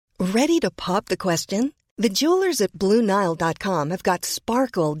Ready to pop the question? The jewelers at BlueNile.com have got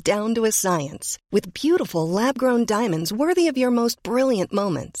sparkle down to a science with beautiful lab-grown diamonds worthy of your most brilliant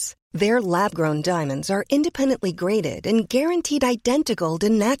moments. Their lab-grown diamonds are independently graded and guaranteed identical to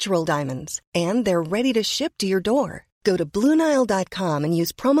natural diamonds, and they're ready to ship to your door. Go to BlueNile.com and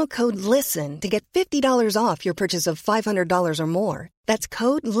use promo code LISTEN to get $50 off your purchase of $500 or more. That's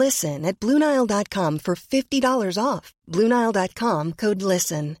code LISTEN at BlueNile.com for $50 off. BlueNile.com, code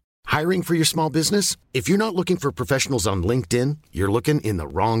LISTEN. Hiring for your small business? If you're not looking for professionals on LinkedIn, you're looking in the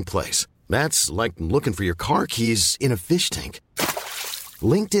wrong place. That's like looking for your car keys in a fish tank.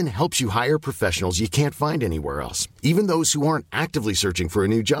 LinkedIn helps you hire professionals you can't find anywhere else, even those who aren't actively searching for a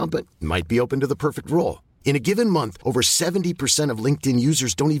new job but might be open to the perfect role. In a given month, over 70% of LinkedIn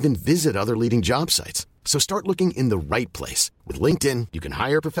users don't even visit other leading job sites. So start looking in the right place. With LinkedIn, you can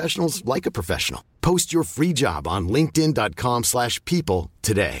hire professionals like a professional. Post your free job on linkedin.com/people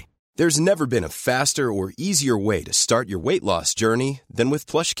today. There's never been a faster or easier way to start your weight loss journey than with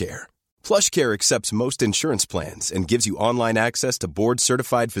PlushCare. PlushCare accepts most insurance plans and gives you online access to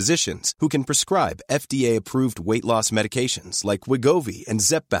board-certified physicians who can prescribe FDA-approved weight loss medications like Wegovy and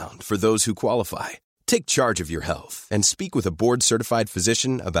Zepbound for those who qualify. Take charge of your health and speak with a board-certified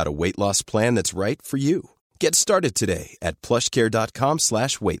physician about a weight loss plan that's right for you. Get started today at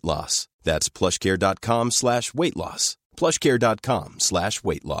plushcare.com/weight loss. That's plushcare.com/weight loss.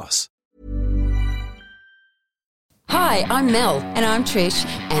 plushcare.com/weight loss. Hi, I'm Mel. And I'm Trish.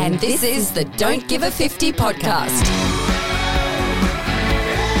 And this is the Don't Give a 50 podcast.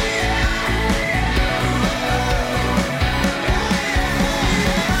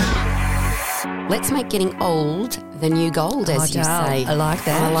 Let's make getting old the new gold, as you say. I like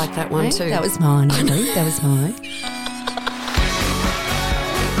that. I like that one too. That was mine. That was mine.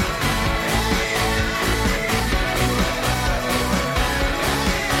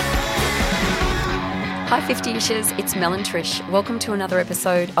 Hi 50ishers, it's Mel and Trish. Welcome to another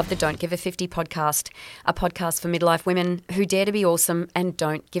episode of the Don't Give a 50 podcast, a podcast for midlife women who dare to be awesome and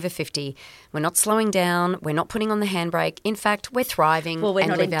don't give a 50. We're not slowing down, we're not putting on the handbrake. In fact, we're thriving Well, we're and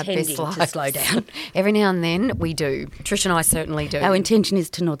not live our best intending to lives. slow down. Every now and then we do. Trish and I certainly do. Our intention is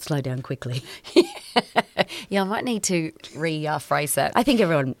to not slow down quickly. Yeah, I might need to rephrase that. I think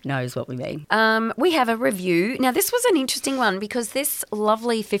everyone knows what we mean. We have a review. Now, this was an interesting one because this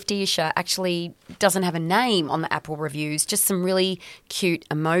lovely 50isher actually doesn't have a name on the Apple reviews, just some really cute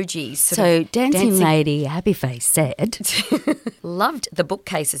emojis. So, Dancing Lady Happy Face said, loved the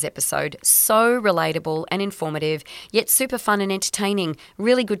bookcases episode. So relatable and informative, yet super fun and entertaining.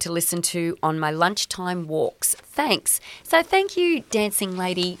 Really good to listen to on my lunchtime walks. Thanks. So thank you, Dancing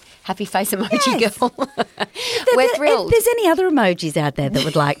Lady Happy Face emoji girl. We're thrilled. If there's any other emojis out there that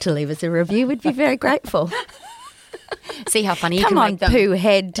would like to leave us a review, we'd be very grateful. See how funny you Come can on, make them. poo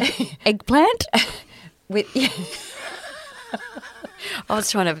head eggplant. I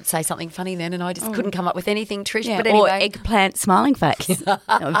was trying to say something funny then and I just couldn't come up with anything, Trish. Yeah, but anyway. or eggplant smiling face.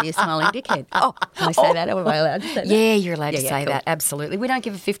 That would be a smiling dickhead. Oh, can I say that? Am I allowed to say that? Yeah, you're allowed to say cool. that. Absolutely. We don't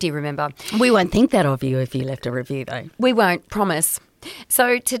give a 50, remember. We won't think that of you if you left a review, though. We won't, promise.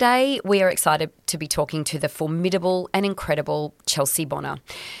 So today we are excited to be talking to the formidable and incredible Chelsea Bonner.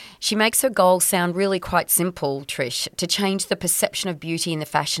 She makes her goal sound really quite simple, Trish, to change the perception of beauty in the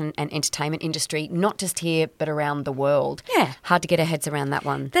fashion and entertainment industry, not just here but around the world. Yeah. Hard to get our heads around that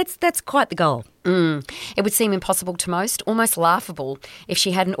one. That's quite the goal. It would seem impossible to most, almost laughable, if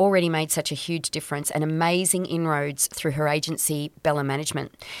she hadn't already made such a huge difference and amazing inroads through her agency, Bella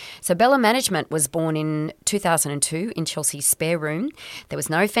Management. So Bella Management was born in 2002 in Chelsea's spare room. There was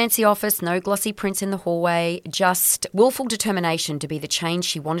no fancy office, no glossy prints in the hallway, just willful determination to be the change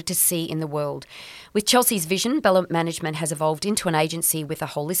she wanted to see in the world. With Chelsea's vision, Bella Management has evolved into an agency with a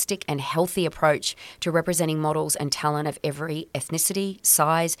holistic and healthy approach to representing models and talent of every ethnicity,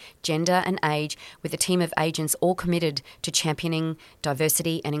 size, gender and age, with a team of agents all committed to championing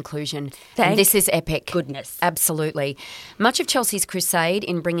diversity and inclusion. And this is epic. Goodness. Absolutely. Much of Chelsea's crusade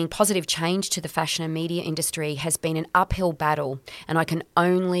in bringing positive change to the fashion and media industry has been an uphill battle, and I can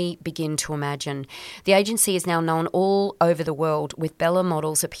only begin to imagine. The agency is now known all over the world, with Bella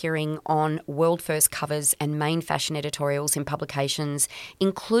models appearing on world-first covers and main fashion editorials in publications,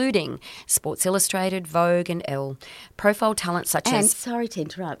 including Sports Illustrated, Vogue and Elle. Profile talent such And as... sorry to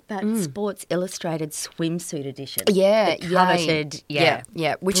interrupt, but Sports Illustrated illustrated swimsuit edition. Yeah, The coveted, yeah.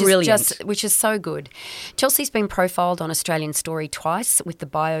 Which Brilliant. is so good. Chelsea's been profiled on Australian Story twice with the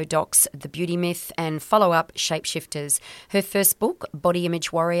biodocs The Beauty Myth and follow-up Shapeshifters. Her first book, Body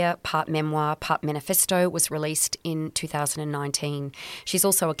Image Warrior, part memoir, part manifesto, was released in 2019. She's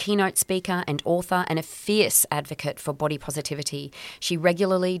also a keynote speaker and author and a fierce advocate for body positivity. She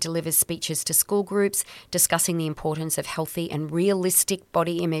regularly delivers speeches to school groups discussing the importance of healthy and realistic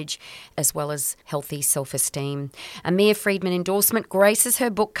body image as well as healthy self-esteem. A Mia Friedman endorsement graces her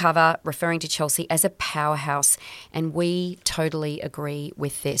book cover, referring to Chelsea as a powerhouse, and we totally agree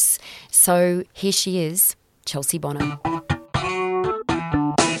with this. So here she is, Chelsea Bonner.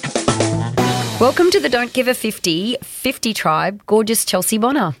 Welcome to the Don't Give a 50 tribe, gorgeous Chelsea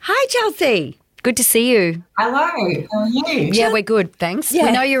Bonner. Hi, Chelsea. Good to see you. Hello, how are you? Yeah, we're good, thanks. Yeah.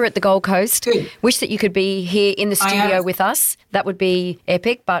 We know you're at the Gold Coast. Good. Wish that you could be here in the studio am. with us. That would be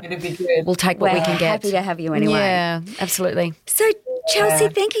epic, but It'd be good. we'll take what we We're can get. happy to have you anyway. Yeah, absolutely. So, Chelsea,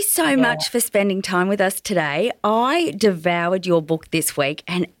 thank you so much for spending time with us today. I devoured your book this week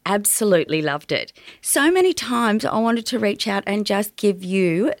and absolutely loved it. So many times I wanted to reach out and just give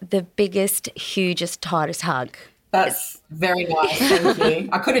you the biggest, hugest, tightest hug. That's very nice, thank you.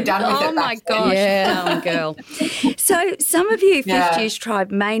 I could have done with it. Oh my back then. gosh, Yeah. girl. So some of you Yeah. 50s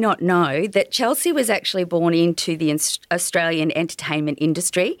tribe may not know that Chelsea was actually born into the Australian entertainment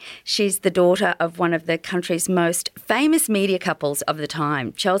industry. She's the daughter of one of the country's most famous media couples of the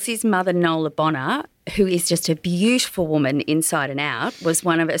time. Chelsea's mother, Nola Bonner, who is just a beautiful woman inside and out, was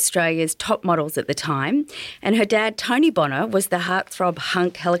one of Australia's top models at the time. And her dad, Tony Bonner, was the heartthrob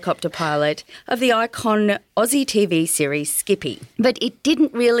hunk helicopter pilot of the icon Aussie TV series Skippy. But it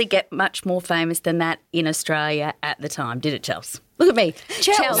didn't really get much more famous than that in Australia at the time, did it, Chels? Look at me.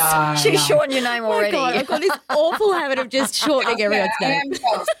 Chels. No, She's no. shortened your name Oh my already. God, I've got this awful habit of just shortening everyone's I name. am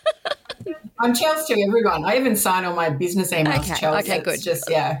Chels. I'm Chels to everyone. I even sign all my business emails Okay, Chels. okay, It's good.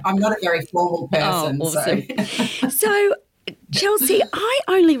 just, I'm not a very formal person. Oh, awesome. So. So, Chelsea, I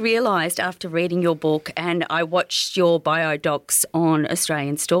only realised after reading your book and I watched your biodocs on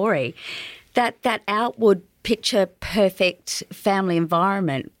Australian Story that outward picture perfect family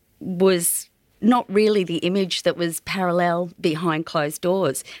environment was not really the image that was parallel behind closed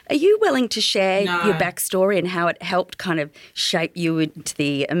doors. Are you willing to share No. your backstory and how it helped kind of shape you into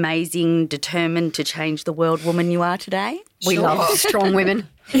the amazing, determined to change the world woman you are today? We Sure. love strong women.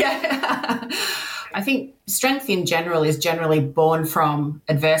 Yeah. I think strength in general is generally born from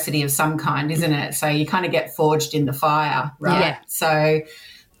adversity of some kind, isn't it? So you kind of get forged in the fire, right? Yeah. So,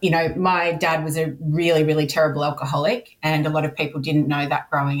 my dad was a really, really terrible alcoholic, and a lot of people didn't know that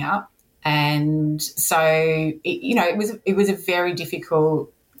growing up. And so, it was a very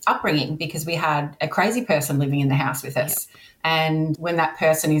difficult upbringing because we had a crazy person living in the house with us. Yep. And when that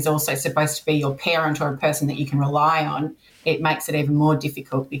person is also supposed to be your parent or a person that you can rely on, it makes it even more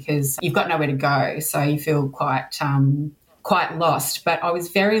difficult because you've got nowhere to go. So you feel quite lost. But I was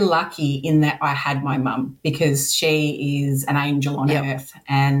very lucky in that I had my mum because she is an angel on earth,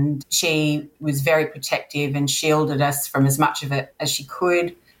 and she was very protective and shielded us from as much of it as she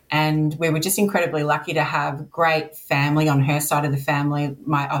could. And we were just incredibly lucky to have great family on her side of the family.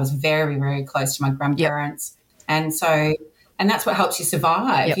 I was very, very close to my grandparents. Yep. And that's what helps you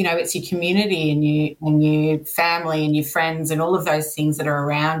survive. Yep. It's your community and your family and your friends and all of those things that are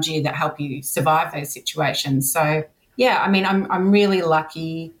around you that help you survive those situations. So, I'm really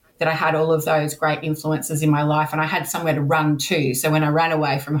lucky that I had all of those great influences in my life, and I had somewhere to run to. So when I ran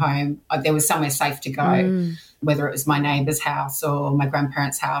away from home, there was somewhere safe to go, whether it was my neighbour's house or my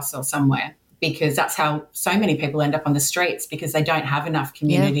grandparents' house or somewhere, because that's how so many people end up on the streets because they don't have enough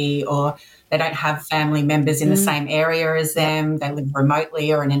community or they don't have family members in the same area as them. They live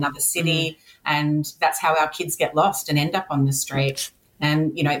remotely or in another city, and that's how our kids get lost and end up on the street.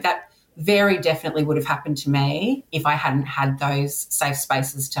 And, that very definitely would have happened to me if I hadn't had those safe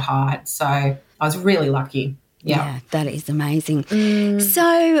spaces to hide. So I was really lucky. Yeah, that is amazing.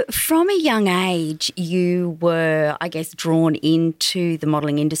 So from a young age, you were, I guess, drawn into the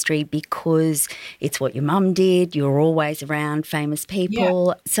modelling industry because it's what your mum did. You were always around famous people.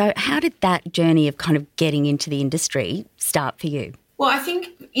 Yeah. So how did that journey of kind of getting into the industry start for you? Well, I think,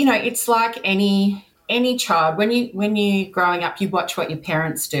 it's like any child. When you growing up, you watch what your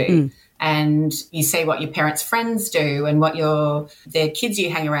parents do. And you see what your parents' friends do and what the kids you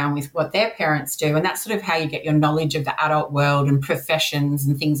hang around with, what their parents do. And that's sort of how you get your knowledge of the adult world and professions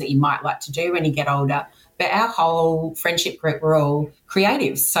and things that you might like to do when you get older. But our whole friendship group were all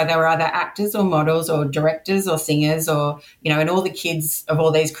creatives. So they were either actors or models or directors or singers or, and all the kids of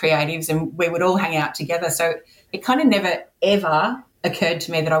all these creatives, and we would all hang out together. So it kind of never, ever occurred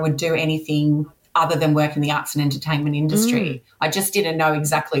to me that I would do anything other than work in the arts and entertainment industry. I just didn't know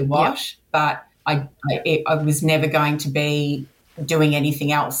exactly what, but I was never going to be doing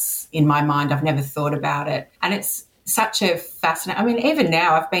anything else in my mind. I've never thought about it. And it's such a fascinating, I mean, even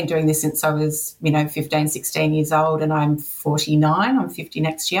now I've been doing this since I was, 15, 16 years old, and I'm 49, I'm 50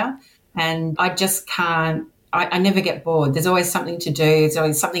 next year. And I just can't, I never get bored. There's always something to do. There's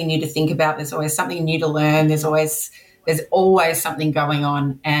always something new to think about. There's always something new to learn. There's always something going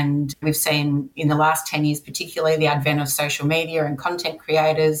on. And we've seen in the last 10 years, particularly, the advent of social media and content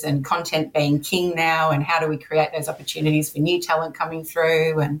creators and content being king now, and how do we create those opportunities for new talent coming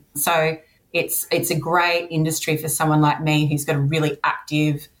through. And so it's a great industry for someone like me who's got a really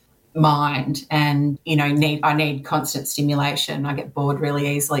active mind, and I need constant stimulation. I get bored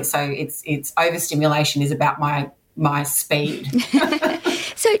really easily, so it's overstimulation is about my speed.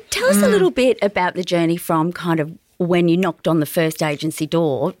 So tell us a little bit about the journey from kind of when you knocked on the first agency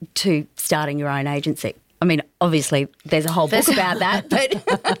door to starting your own agency. I mean, obviously there's a whole book about that, but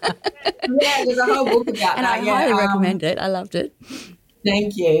yeah, there's a whole book about and that. I highly recommend it. I loved it.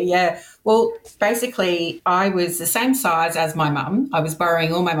 Thank you. Yeah. Well, basically, I was the same size as my mum. I was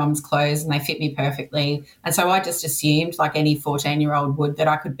borrowing all my mum's clothes and they fit me perfectly. And so I just assumed, like any 14-year-old would, that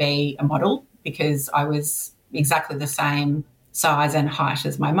I could be a model because I was exactly the same size and height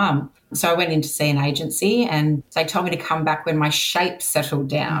as my mum. So I went in to see an agency, and they told me to come back when my shape settled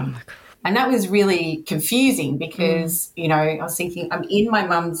down. Oh, and that was really confusing because, I was thinking I'm in my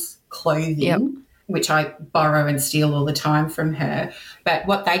mum's clothing, which I borrow and steal all the time from her. But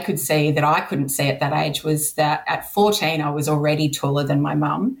what they could see that I couldn't see at that age was that at 14 I was already taller than my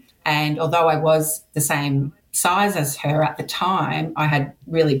mum. And although I was the same size as her at the time, I had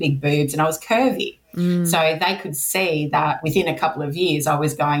really big boobs and I was curvy. So they could see that within a couple of years I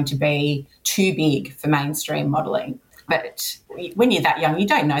was going to be too big for mainstream modelling. But when you're that young, you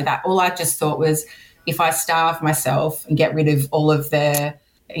don't know that. All I just thought was, if I starve myself and get rid of all of the,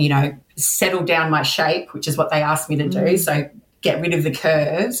 settle down my shape, which is what they asked me to do, so get rid of the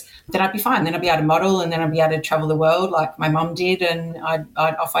curves, then I'd be fine. Then I'd be able to model, and then I'd be able to travel the world like my mum did, and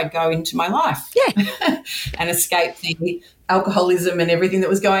I'd go into my life and escape the alcoholism and everything that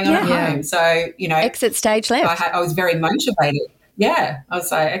was going on at home. So, exit stage left. I was very motivated. Yeah, I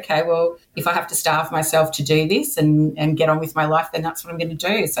was like, okay, well, if I have to starve myself to do this and get on with my life, then that's what I'm going to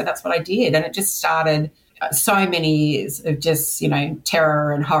do. So that's what I did. And it just started so many years of just,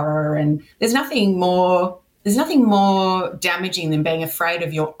 terror and horror. And there's nothing more damaging than being afraid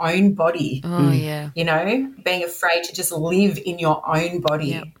of your own body. Oh, yeah. Being afraid to just live in your own body.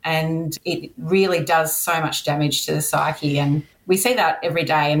 Yeah. And it really does so much damage to the psyche. And we see that every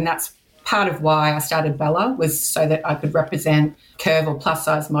day. And that's part of why I started Bella, was so that I could represent curve or plus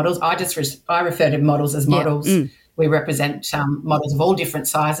size models. I refer to models as models. Yeah. We represent models of all different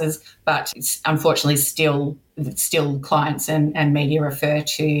sizes, but it's unfortunately still clients and media refer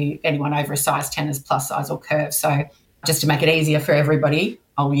to anyone over a size 10 as plus size or curve. So just to make it easier for everybody,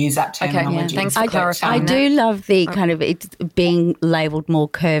 I'll use that terminology. Okay, thanks for clarifying that. I do love the kind of it being labelled more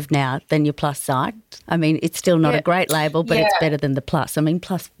curved now than your plus side. I mean, it's still not a great label, but it's better than the plus. I mean,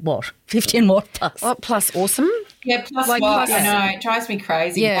 plus what? 15 more plus. What, plus awesome? Yeah, plus what? I know, it drives me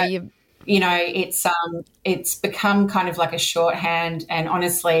crazy. Yeah, it's become kind of like a shorthand, and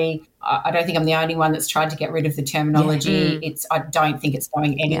honestly, I don't think I'm the only one that's tried to get rid of the terminology. I don't think it's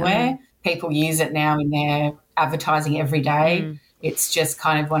going anywhere. People use it now in their advertising every day. It's just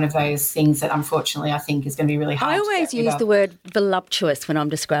kind of one of those things that unfortunately I think is going to be really hard. I always use the word voluptuous when I'm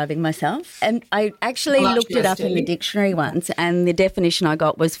describing myself, and I actually looked it up in the dictionary once, and the definition I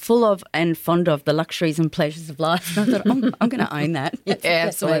got was full of and fond of the luxuries and pleasures of life. And I thought, I'm going to own that. Yeah,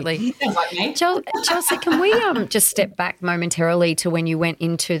 absolutely. Sounds like me. Chelsea, can we just step back momentarily to when you went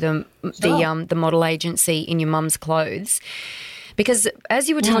into the model agency in your mum's clothes? Because as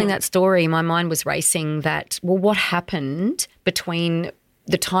you were telling that story, my mind was racing that, well, what happened between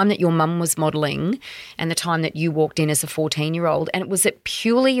the time that your mum was modelling and the time that you walked in as a 14-year-old? And was it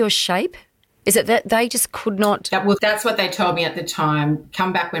purely your shape? Is it that they just could not? That's what they told me at the time.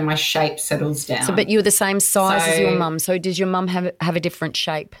 Come back when my shape settles down. So, but you were the same size as your mum. So did your mum have a different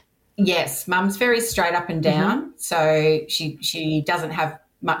shape? Yes. Mum's very straight up and down. So she doesn't have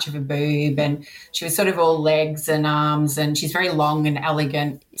much of a boob, and she was sort of all legs and arms, and she's very long and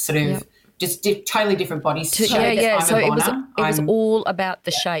elegant, sort of just totally different body shape. So it was all about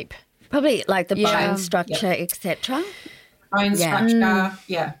the shape. Probably like the bone structure, etc. Bone structure,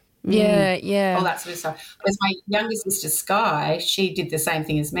 Yeah. all that sort of stuff. Whereas my younger sister Sky, she did the same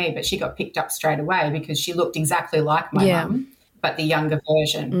thing as me, but she got picked up straight away because she looked exactly like my mum. but the younger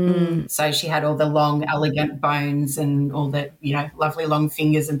version. So she had all the long, elegant bones and all the, lovely long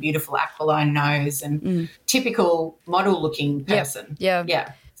fingers and beautiful aquiline nose and typical model-looking person.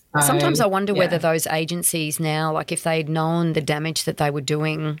 Yeah. Sometimes I wonder whether those agencies now, like if they'd known the damage that they were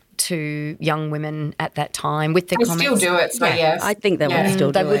doing to young women at that time with their comments. They still do it, so yes. I think they would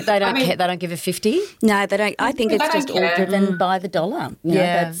still do it. They don't care. They don't give a 50? No, they don't. I think it's just all driven by the dollar. You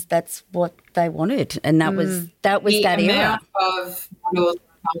know, that's what they wanted, and that was that era. The amount of models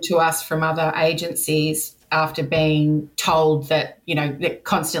come to us from other agencies after being told that, they're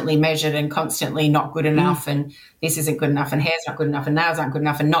constantly measured and constantly not good enough and this isn't good enough and hair's not good enough and nails aren't good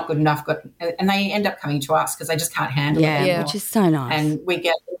enough and not good enough. And they end up coming to us because they just can't handle it anymore. Which is so nice. And we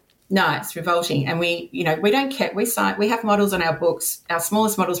get, it's revolting. And we don't care. We have models on our books. Our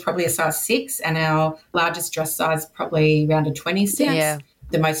smallest model is probably a size 6 and our largest dress size probably around a 26. Yeah.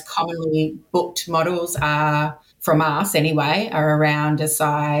 The most commonly booked models are, from us anyway, are around a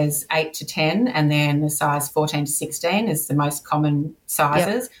size 8 to 10 and then a size 14 to 16 is the most common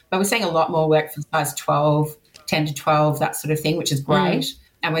sizes. But we're seeing a lot more work for size 12, 10 to 12, that sort of thing, which is great.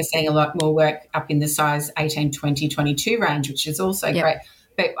 And we're seeing a lot more work up in the size 18, 20, 22 range, which is also great.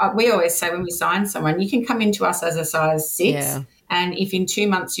 But we always say when we sign someone, you can come into us as a size 6 and if in 2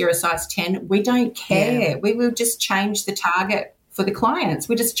 months you're a size 10, we don't care. We will just change the target for the clients.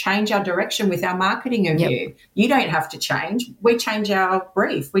 We just change our direction with our marketing of you. You don't have to change. We change our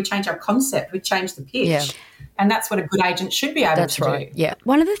brief. We change our concept. We change the pitch. Yeah. And that's what a good agent should be able to do. Yeah.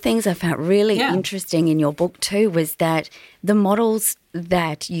 One of the things I found really interesting in your book too was that the models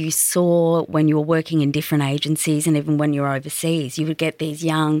that you saw when you were working in different agencies and even when you were overseas, you would get these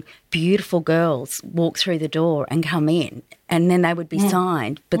young, beautiful girls walk through the door and come in and then they would be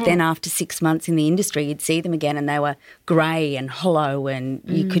signed. But then after 6 months in the industry, you'd see them again and they were grey and hollow and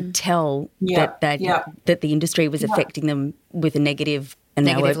you could tell that the industry was affecting them with a negative. And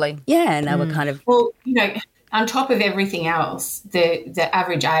negatively. And they were kind of... Well, on top of everything else, the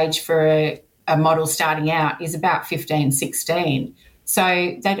average age for a model starting out is about 15, 16.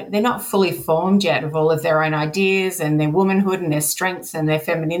 So they're not fully formed yet of all of their own ideas and their womanhood and their strengths and their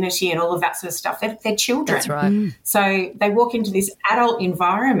femininity and all of that sort of stuff. They're children. That's right. So they walk into this adult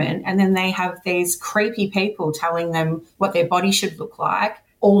environment and then they have these creepy people telling them what their body should look like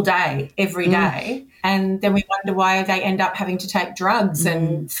all day, every day. And then we wonder why they end up having to take drugs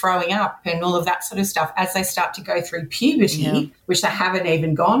and throwing up and all of that sort of stuff as they start to go through puberty, which they haven't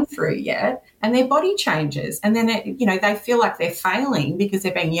even gone through yet, and their body changes. And then, they feel like they're failing because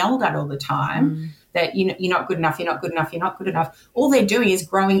they're being yelled at all the time that, you're not good enough, you're not good enough, you're not good enough. All they're doing is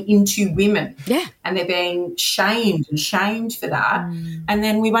growing into women. Yeah. And they're being shamed for that. And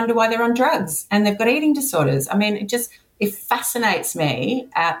then we wonder why they're on drugs and they've got eating disorders. I mean, it fascinates me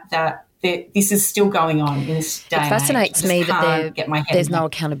that this is still going on in this day. It fascinates me that there's no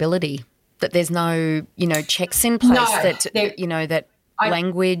accountability, that there's no, checks in place, that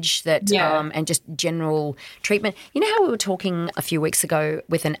language and just general treatment. You know how we were talking a few weeks ago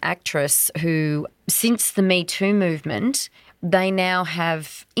with an actress who, since the Me Too movement, they now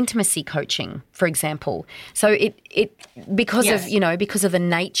have intimacy coaching, for example. So because of the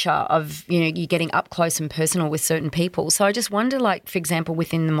nature of, you getting up close and personal with certain people. So I just wonder, like, for example,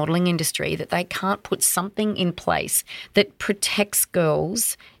 within the modelling industry, that they can't put something in place that protects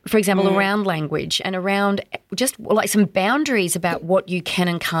girls, for example, around language and around just like some boundaries about what you can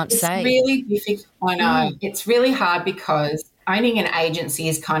and can't say. It's really difficult. I know. It's really hard because owning an agency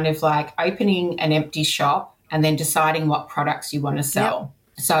is kind of like opening an empty shop and then deciding what products you want to sell.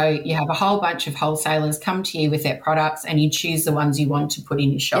 Yep. So you have a whole bunch of wholesalers come to you with their products and you choose the ones you want to put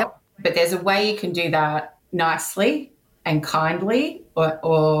in your shop. Yep. But there's a way you can do that nicely and kindly,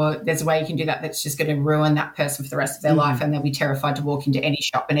 or there's a way you can do that that's just going to ruin that person for the rest of their life and they'll be terrified to walk into any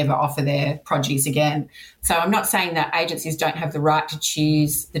shop and ever offer their produce again. So I'm not saying that agencies don't have the right to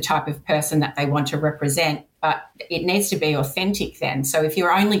choose the type of person that they want to represent, but it needs to be authentic then. So if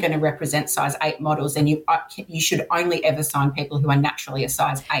you're only going to represent size 8 models, then you should only ever sign people who are naturally a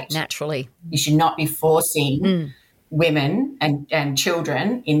size 8. Naturally. You should not be forcing women and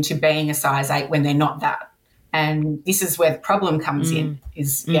children into being a size 8 when they're not that. And this is where the problem comes in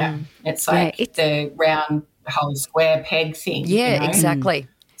it's like the round whole square peg thing. Yeah, exactly.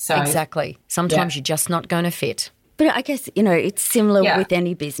 So, exactly. Sometimes you're just not going to fit. But I guess, it's similar with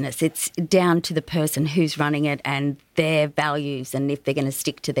any business. It's down to the person who's running it and their values and if they're going to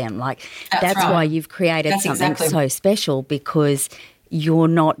stick to them. Like that's right. Why you've created something so special, because you're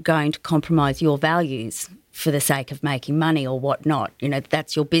not going to compromise your values for the sake of making money or whatnot.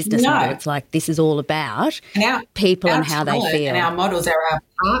 That's your business model. It's like this is all about people and how they feel. And our models are our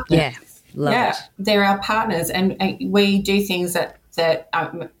partners. Love it. They're our partners, and we do things that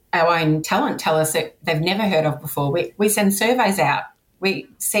our own talent tell us that they've never heard of before. We send surveys out. We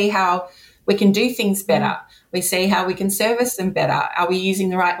see how we can do things better. We see how we can service them better. Are we using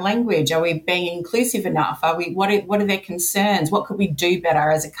the right language? Are we being inclusive enough? What are their concerns? What could we do better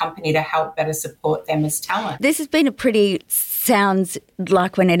as a company to help better support them as talent? This has been sounds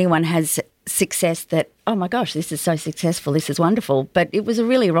like when anyone has success that, oh my gosh, this is so successful, this is wonderful. But it was a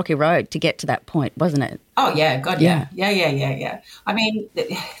really rocky road to get to that point, wasn't it? Oh, yeah, God, yeah. I mean,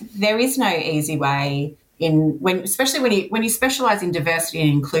 there is no easy way especially when you specialise in diversity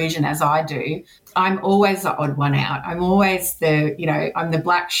and inclusion, as I do. I'm always the odd one out. I'm always I'm the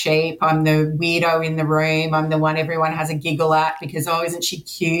black sheep. I'm the weirdo in the room. I'm the one everyone has a giggle at because, oh, isn't she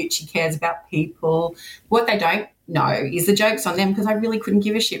cute? She cares about people. What they don't know is the joke's on them because I really couldn't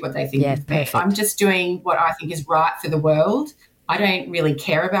give a shit what they think of me. I'm just doing what I think is right for the world. I don't really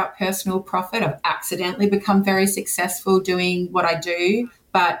care about personal profit. I've accidentally become very successful doing what I do,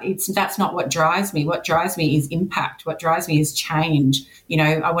 but that's not what drives me. What drives me is impact. What drives me is change.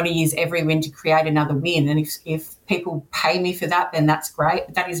 I want to use every win to create another win. And if people pay me for that, then that's great.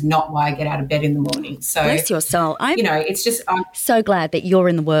 But that is not why I get out of bed in the morning. So bless your soul. I'm so glad that you're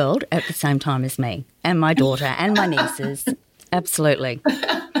in the world at the same time as me and my daughter and my nieces. Absolutely.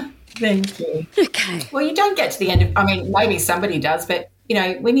 Thank you. Okay. Well, you don't get to the end of, maybe somebody does, but,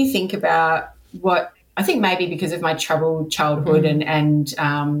 when you think about what, I think maybe because of my troubled childhood and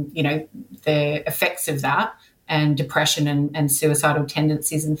the effects of that and depression and suicidal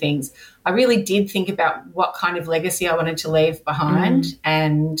tendencies and things, I really did think about what kind of legacy I wanted to leave behind.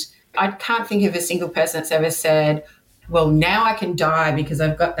 And I can't think of a single person that's ever said, well, now I can die because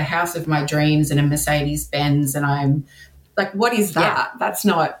I've got the house of my dreams and a Mercedes-Benz and I'm like, what is that? Yeah. That's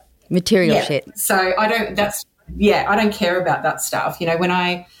not material shit. So I don't care about that stuff.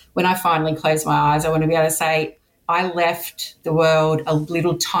 When I finally close my eyes, I want to be able to say I left the world a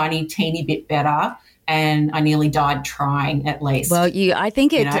little tiny, teeny bit better, and I nearly died trying at least. Well, I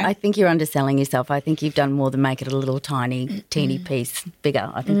think you're underselling yourself. I think you've done more than make it a little tiny, teeny piece bigger.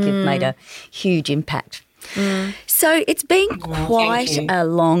 I think you've made a huge impact. So it's been quite a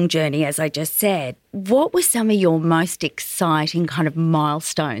long journey, as I just said. What were some of your most exciting kind of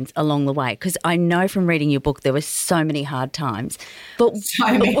milestones along the way? Because I know from reading your book there were so many hard times. But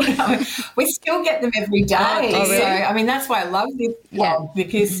we still get them every day. Oh, really? So, that's why I love this blog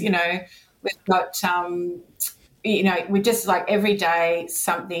because, we've got we're just like every day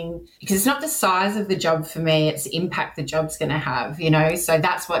something, because it's not the size of the job for me, it's the impact the job's going to have, so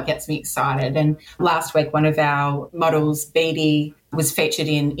that's what gets me excited. And last week, one of our models, Beatty, was featured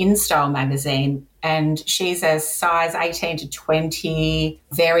in InStyle magazine, and she's a size 18 to 20,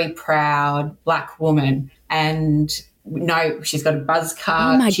 very proud black woman. And she's got a buzz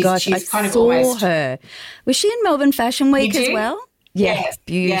cut. Oh my gosh, she's kind of saw her. Was she in Melbourne Fashion Week as well? Yes.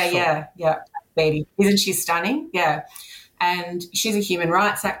 Beautiful. Yeah. Beatty. Isn't she stunning? Yeah. And she's a human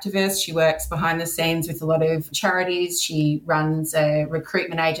rights activist. She works behind the scenes with a lot of charities. She runs a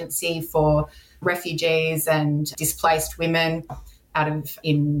recruitment agency for refugees and displaced women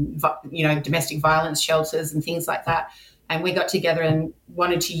in domestic violence shelters and things like that. And we got together and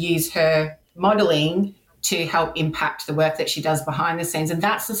wanted to use her modelling to help impact the work that she does behind the scenes. And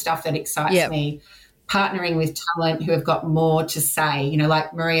that's the stuff that excites me. Partnering with talent who have got more to say,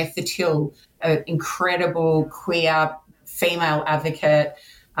 like Maria Thattil, an incredible queer female advocate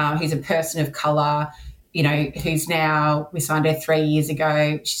who's a person of colour, who's now, we signed her 3 years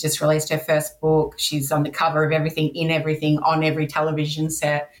ago. She's just released her first book. She's on the cover of Everything, in Everything, on every television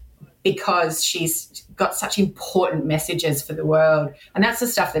set because she's got such important messages for the world. And that's the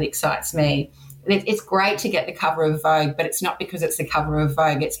stuff that excites me. It's great to get the cover of Vogue, but it's not because it's the cover of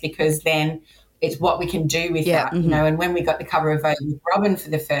Vogue. It's because then it's what we can do with that, And when we got the cover of Vogue with Robin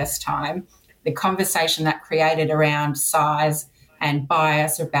for the first time, the conversation that created around size and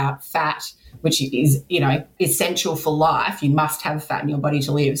bias about fat, which is, essential for life. You must have fat in your body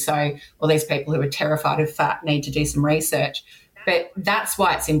to live. So all these people who are terrified of fat need to do some research. But that's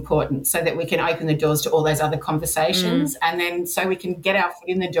why it's important, so that we can open the doors to all those other conversations and then so we can get our foot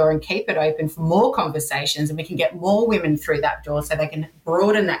in the door and keep it open for more conversations, and we can get more women through that door so they can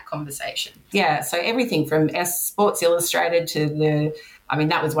broaden that conversation. Yeah, so everything from Sports Illustrated to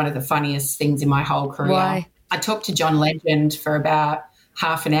that was one of the funniest things in my whole career. Why? I talked to John Legend for about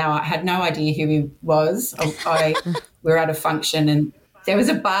half an hour. I had no idea who he was. We were at a function and there was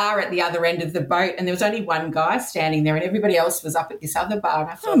a bar at the other end of the boat and there was only one guy standing there and everybody else was up at this other bar. And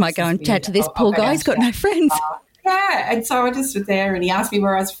I thought, I might go and chat to this poor guy. He's got no friends. Yeah, and so I just was there and he asked me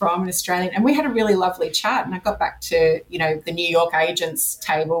where I was from, an Australian, and we had a really lovely chat. And I got back to, the New York agents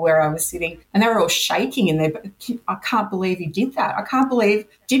table where I was sitting and they were all shaking in there. But I can't believe you did that. I can't believe,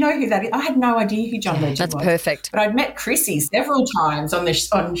 do you know who that is? I had no idea who John Legend was. That's perfect. But I'd met Chrissy several times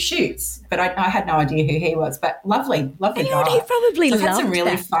on shoots, but I had no idea who he was. But lovely And guy. he probably loved I've had some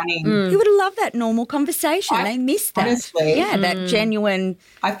really that. funny. He would have loved that normal conversation. They missed that. Honestly. Yeah, that genuine.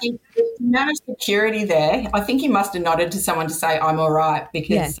 I think the amount of security there, I think he must have nodded to someone to say, I'm all right,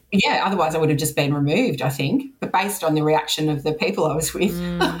 because, otherwise I would have just been removed, I think, but based on the reaction of the people I was with.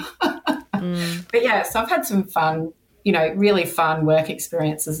 But, yeah, so I've had some fun, really fun work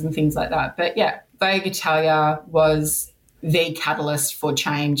experiences and things like that. But, yeah, Vogue Italia was the catalyst for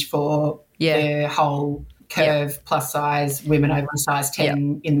change for the whole curve, plus size, women over a size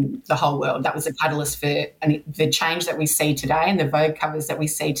 10 in the whole world. That was a catalyst for the change that we see today and the Vogue covers that we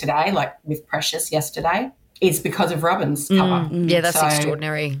see today, like with Precious yesterday, is because of Robin's cover. Yeah, that's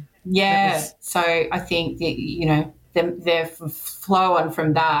extraordinary. Yeah. So I think, their flow on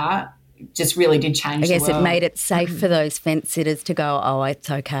from that just really did change the world. I guess it made it safe for those fence sitters to go, oh, it's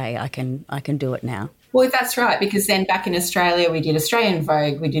okay, I can do it now. Well, that's right, because then back in Australia we did Australian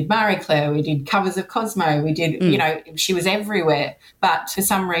Vogue, we did Marie Claire, we did covers of Cosmo, we did, she was everywhere. But for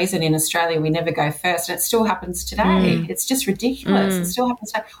some reason in Australia we never go first, and it still happens today. It's just ridiculous. It still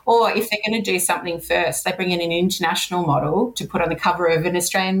happens today. Or if they're going to do something first, they bring in an international model to put on the cover of an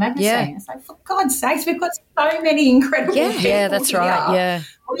Australian magazine. Yeah. It's like, for God's sakes, we've got so many incredible people. Yeah, that's right, here. yeah.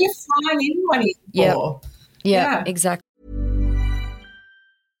 What are you flying anyone in for? Yeah, exactly.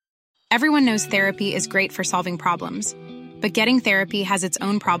 Everyone knows therapy is great for solving problems, but getting therapy has its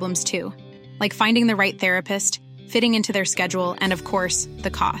own problems too, like finding the right therapist, fitting into their schedule, and of course, the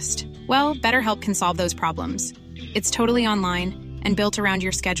cost. Well, BetterHelp can solve those problems. It's totally online and built around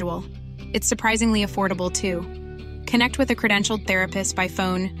your schedule. It's surprisingly affordable too. Connect with a credentialed therapist by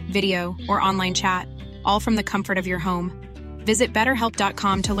phone, video, or online chat, all from the comfort of your home. Visit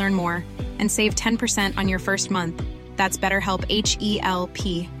BetterHelp.com to learn more and save 10% on your first month. That's BetterHelp,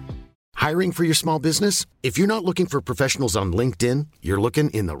 H-E-L-P. Hiring for your small business? If you're not looking for professionals on LinkedIn, you're looking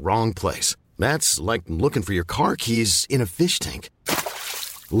in the wrong place. That's like looking for your car keys in a fish tank.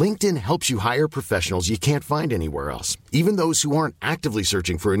 LinkedIn helps you hire professionals you can't find anywhere else, even those who aren't actively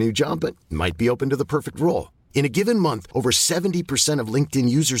searching for a new job but might be open to the perfect role. In a given month, over 70% of LinkedIn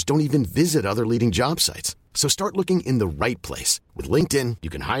users don't even visit other leading job sites. So start looking in the right place. With LinkedIn, you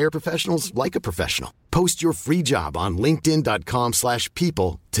can hire professionals like a professional. Post your free job on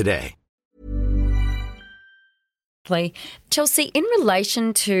linkedin.com/people today. Chelsea, in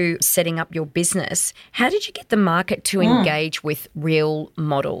relation to setting up your business, how did you get the market to engage with real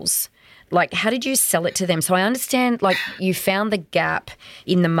models? Like, how did you sell it to them? So I understand, like, you found the gap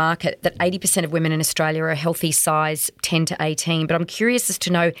in the market that 80% of women in Australia are a healthy size 10 to 18, but I'm curious as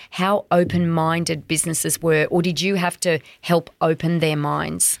to know how open-minded businesses were, or did you have to help open their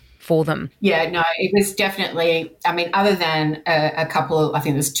minds for them? Yeah, no, it was definitely, other than a couple of, I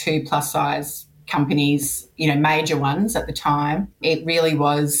think there's 2 plus size companies, major ones at the time, it really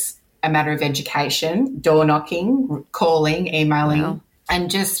was a matter of education, door knocking, calling, emailing, and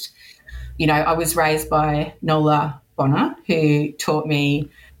just, I was raised by Nola Bonner, who taught me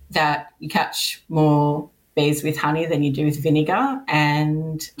that you catch more bees with honey than you do with vinegar,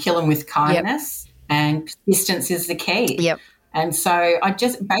 and kill them with kindness, and persistence is the key. Yep. And so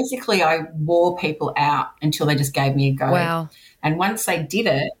I wore people out until they just gave me a go. Wow. And once they did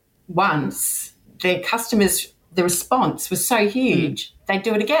it, the customers, the response was so huge, they'd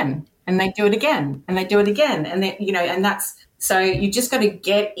do it again, and they'd do it again, and they'd do it again. And then, and that's, so you just got to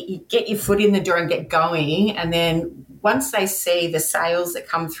get your foot in the door and get going. And then once they see the sales that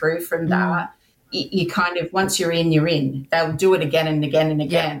come through from that, you kind of, once you're in, they'll do it again and again and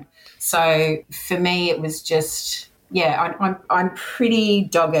again. Yeah. So for me, it was just, I'm pretty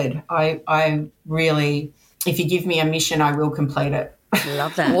dogged. I really, if you give me a mission, I will complete it.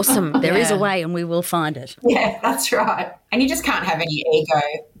 Love that. Awesome. There is a way and we will find it. Yeah, that's right. And you just can't have any ego.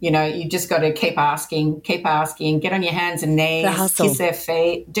 You just got to keep asking, get on your hands and knees, kiss their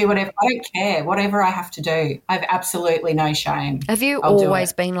feet, do whatever. I don't care, whatever I have to do. I have absolutely no shame. Have you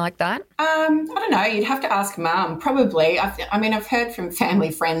always been like that? I don't know. You'd have to ask Mum, probably. I've heard from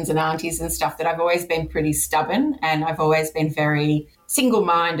family, friends and aunties and stuff that I've always been pretty stubborn, and I've always been very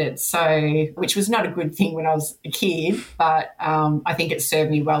single-minded, which was not a good thing when I was a kid, but I think it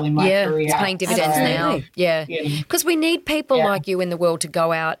served me well in my career. Yeah, it's paying dividends now. Yeah, because we need people like you in the world to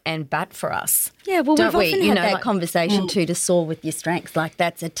go out and bat for us. Yeah, well, we've often had that conversation too, to soar with your strengths. Like,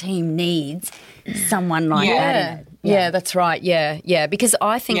 that's a team needs someone like that Yeah, that's right. Yeah. Because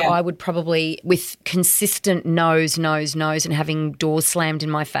I think I would probably, with consistent no's, and having doors slammed in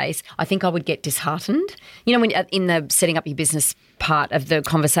my face, I think I would get disheartened. You know, when in the setting up your business part of the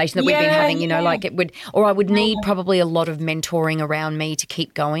conversation that we've been having, you know, like it would, or I would need probably a lot of mentoring around me to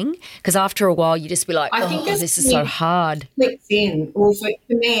keep going, because after a while you just be like, I think this is so hard. Clicks in. Well, for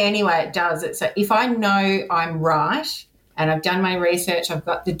me anyway, it does. It's if I know I'm right and I've done my research, I've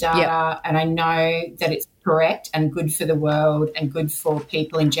got the data, and I know that it's correct and good for the world and good for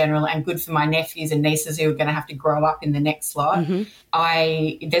people in general and good for my nephews and nieces who are going to have to grow up in the next lot,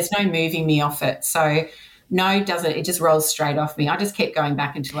 there's no moving me off it. So no doesn't, it just rolls straight off me. I just keep going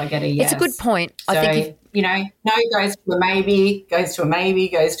back until I get a yes. It's a good point. So, I think you know, no goes to a maybe, goes to a maybe,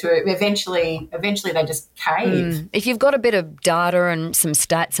 goes to a, eventually they just cave. If you've got a bit of data and some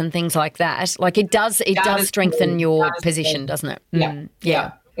stats and things like that, like it does strengthen your position, doesn't it?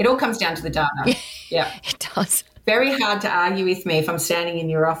 Yeah. It all comes down to the data. Yeah. It does. Very hard to argue with me if I'm standing in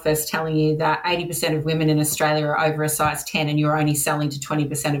your office telling you that 80% of women in Australia are over a size 10 and you're only selling to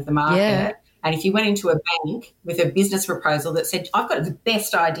 20% of the market. Yeah. And if you went into a bank with a business proposal that said, I've got the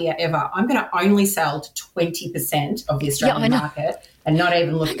best idea ever, I'm going to only sell to 20% of the Australian market and not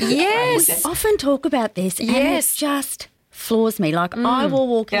even look at it. Yes, often talk about this. And it just floors me. Like I will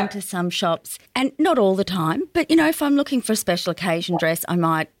walk into some shops, and not all the time, but, you know, if I'm looking for a special occasion dress, I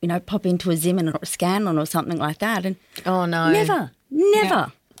might, you know, pop into a Zimmern or a Scanlon or something like that. And never.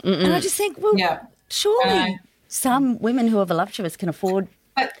 And I just think, well, surely some women who are voluptuous can afford.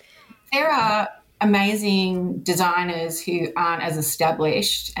 But there are amazing designers who aren't as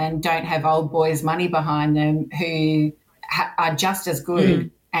established and don't have old boys' money behind them who are just as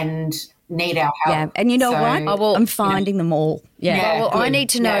good and need our help. Yeah, and you know what? I'm finding them all. I need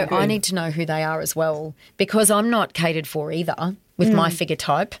to know. I need to know who they are as well, because I'm not catered for either with my figure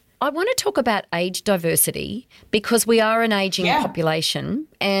type. I want to talk about age diversity, because we are an ageing population,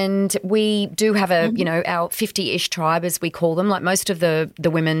 and we do have a, you know, our 50-ish tribe, as we call them. Like most of the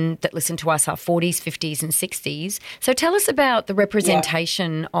women that listen to us are 40s, 50s and 60s. So tell us about the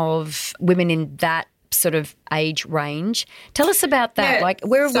representation of women in that sort of age range. Tell us about that. Yeah. Like,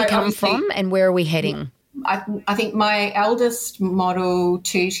 where have we come from and where are we heading? I think my eldest model,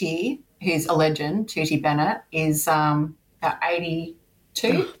 Tootie, who's a legend, Tootie Bennett, is about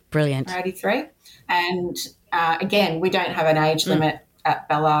 82. Brilliant. Or 83. And again, we don't have an age limit at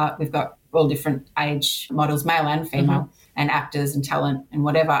Bella. We've got all different age models, male and female, and actors and talent and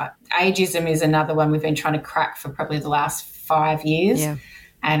whatever. Ageism is another one we've been trying to crack for probably the last 5 years. Yeah.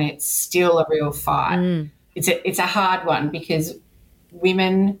 And it's still a real fight. It's a hard one, because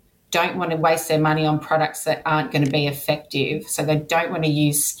women don't want to waste their money on products that aren't going to be effective. So they don't want to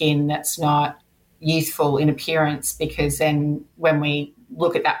use skin that's not youthful in appearance, because then when we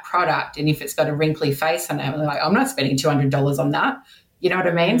look at that product and if it's got a wrinkly face on it, we're like, I'm not spending $200 on that. You know what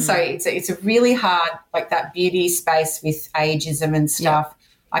I mean? So it's a really hard, like that beauty space with ageism and stuff.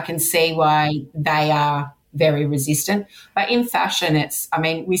 I can see why they are very resistant. But in fashion,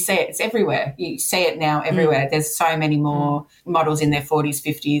 we see it, it's everywhere. You see it now everywhere. There's so many more models in their 40s,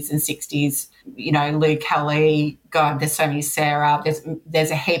 50s and 60s. You know, Lou Kelly, God, there's so many Sarah.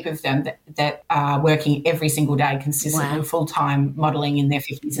 There's a heap of them that are working every single day consistently, full-time modelling in their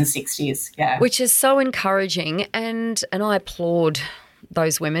 50s and 60s. Yeah. Which is so encouraging, and I applaud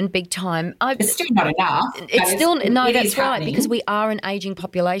those women big time. It's still not enough. That's right, because we are an ageing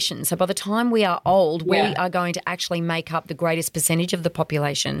population. So by the time we are old, we are going to actually make up the greatest percentage of the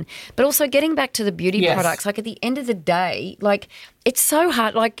population. But also getting back to the beauty products, like at the end of the day, like it's so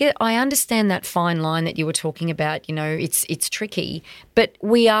hard. Like I understand that fine line that you were talking about, you know, it's tricky, but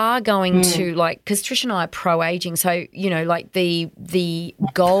we are going to, like, because Trish and I are pro-aging, so, you know, like the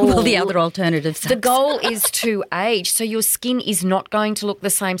goal. Well, the other alternatives. The goal is to age, so your skin is not going to look the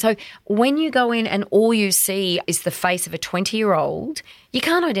same. So when you go in and all you see is the face of a 20-year-old, you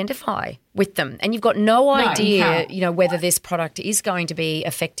can't identify with them, and you've got no idea, you know, whether this product is going to be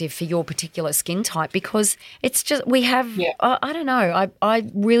effective for your particular skin type, because it's just we have. I don't know. I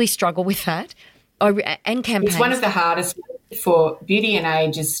really struggle with that. And campaigns. It's one of the hardest for beauty, and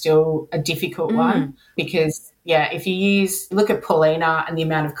age is still a difficult one, because if you look at Paulina and the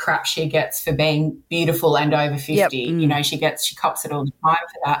amount of crap she gets for being beautiful and over 50, you know, she cops it all the time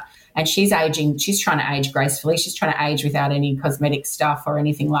for that. And she's aging, she's trying to age gracefully. She's trying to age without any cosmetic stuff or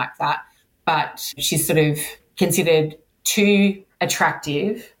anything like that. But she's sort of considered too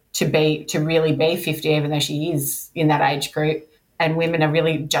attractive to really be 50, even though she is in that age group. And women are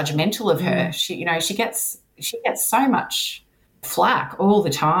really judgmental of her. She gets so much flack all the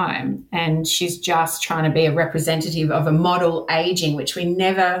time, and she's just trying to be a representative of a model aging, which we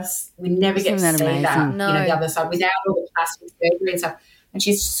never get to see that, No. the other side without all the plastic surgery and stuff. And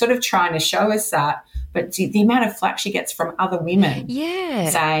she's sort of trying to show us that, but the amount of flack she gets from other women,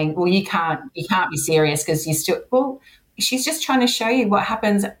 saying, "Well, you can't be serious because you still." Well, she's just trying to show you what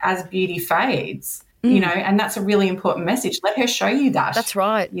happens as beauty fades. And that's a really important message. Let her show you that. That's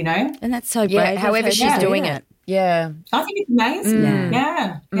right. And that's so brave. However she's doing it. Yeah. I think it's amazing.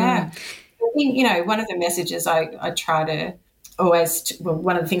 Yeah. I think, one of the messages I try to always,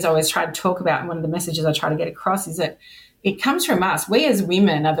 one of the things I always try to talk about, and one of the messages I try to get across is that it comes from us. We as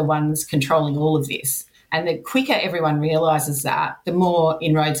women are the ones controlling all of this. And the quicker everyone realises that, the more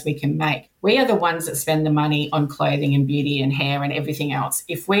inroads we can make. We are the ones that spend the money on clothing and beauty and hair and everything else.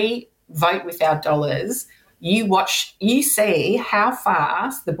 If we vote with our dollars, you see how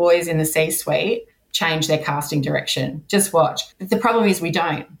fast the boys in the C-suite change their casting direction. Just watch. The problem is we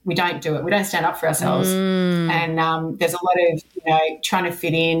don't do it. We don't stand up for ourselves. And there's a lot of, trying to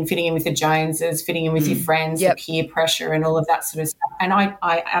fitting in with the Joneses, fitting in with your friends, the peer pressure and all of that sort of stuff. And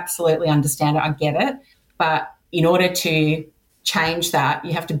I absolutely understand it. I get it. But in order to change that,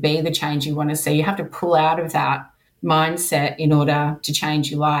 you have to be the change you want to see. You have to pull out of that mindset in order to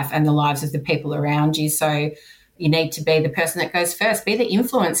change your life and the lives of the people around you. So you need to be the person that goes first. Be the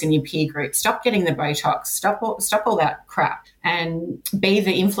influence in your peer group. Stop getting the Botox. Stop all that crap, and be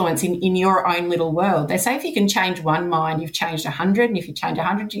the influence in your own little world. They say if you can change one mind, you've changed 100, and if you change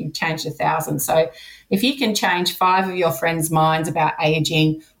 100, you've changed 1,000. So if you can change 5 of your friends' minds about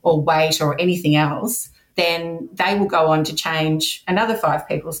aging or weight or anything else, then they will go on to change another 5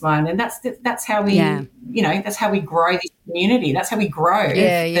 people's mind. And that's how we, that's how we grow this community. That's how we grow,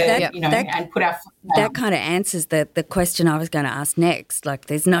 and put our foot down. That kind of answers the question I was going to ask next. Like,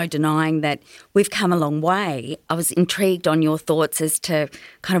 there's no denying that we've come a long way. I was intrigued on your thoughts as to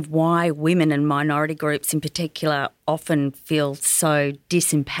kind of why women and minority groups in particular often feel so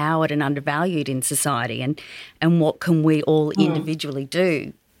disempowered and undervalued in society, and what can we all individually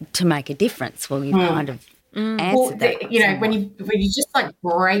do to make a difference? Well, you kind of answered that. When you just like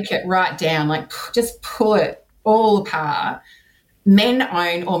break it right down, like just pull it all apart. Men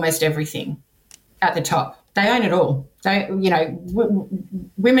own almost everything at the top. They own it all.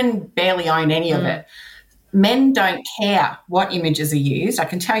 Women barely own any of it. Men don't care what images are used. I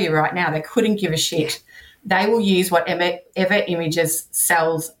can tell you right now, they couldn't give a shit. They will use whatever images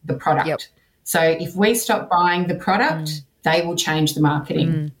sells the product. Yep. So if we stop buying the product, they will change the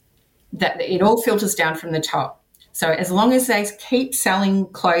marketing. That it all filters down from the top. So as long as they keep selling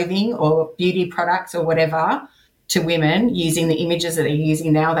clothing or beauty products or whatever to women using the images that they're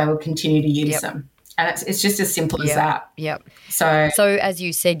using now, they will continue to use them. And it's just as simple as that. Yep. So as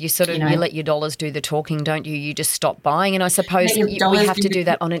you said, you sort of you let your dollars do the talking, don't you? You just stop buying. And I suppose we have to do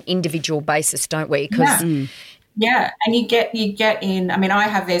that on an individual basis, don't we? Yeah, and you get in. I mean, I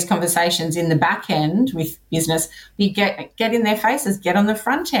have these conversations in the back end with business. You get in their faces, get on the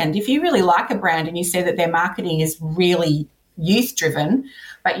front end. If you really like a brand and you see that their marketing is really youth driven,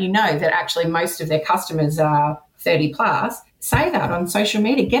 but you know that actually most of their customers are 30 plus, say that on social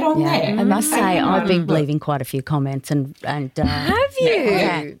media. Get on there. I must say, I've been leaving quite a few comments and have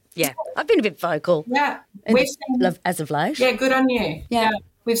you? Yeah, I've been a bit vocal. Yeah, we've seen, as of late. Yeah, good on you. Yeah.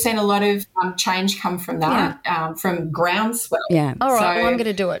 We've seen a lot of change come from that, from groundswell. Yeah. All right, well, I'm going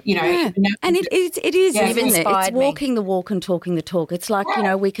to do it. And it is, isn't it? It's walking the walk and talking the talk. It's like,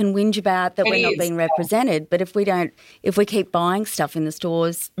 we can whinge about that we're not being represented, but if we keep buying stuff in the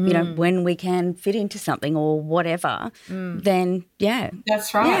stores, when we can fit into something or whatever, then,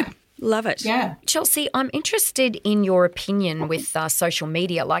 That's right. Yeah. Love it. Yeah. Chelsea, I'm interested in your opinion with social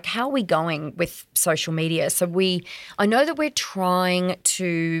media. Like, how are we going with social media? So I know that we're trying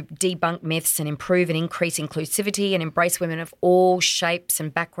to debunk myths and improve and increase inclusivity and embrace women of all shapes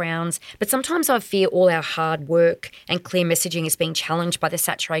and backgrounds. But sometimes I fear all our hard work and clear messaging is being challenged by the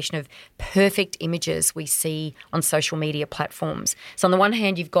saturation of perfect images we see on social media platforms. So on the one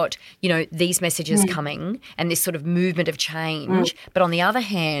hand, you've got, these messages coming and this sort of movement of change. But on the other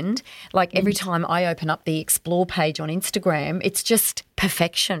hand, like every time I open up the Explore page on Instagram, it's just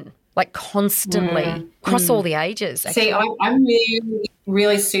perfection, like constantly across all the ages. Actually. See, I'm really,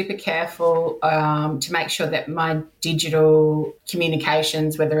 really super careful to make sure that my digital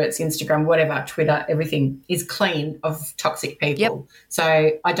communications, whether it's Instagram, whatever, Twitter, everything is clean of toxic people. Yep.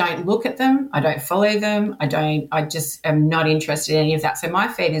 So I don't look at them. I don't follow them. I just am not interested in any of that. So my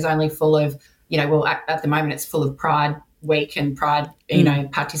feed is only full of, at the moment it's full of pride Week and Pride,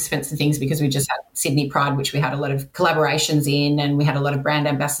 participants and things, because we just had Sydney Pride, which we had a lot of collaborations in, and we had a lot of brand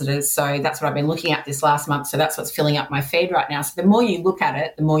ambassadors. So that's what I've been looking at this last month. So that's what's filling up my feed right now. So the more you look at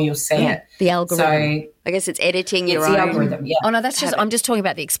it, the more you'll see it. The algorithm. So I guess it's editing your it's own. the algorithm, yeah. Oh, no, I'm just talking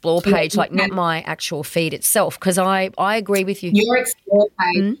about the Explore page, like not my actual feed itself, because I agree with you. Your Explore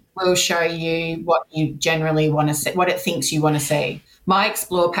page will show you what you generally want to see, what it thinks you want to see. My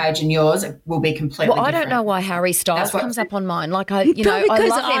Explore page and yours will be completely Well, I different. don't know why Harry Styles comes up on mine. Like, I Because love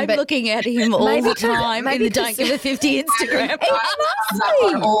him, I'm but looking at him all the time in the Don't Give a 50 Instagram.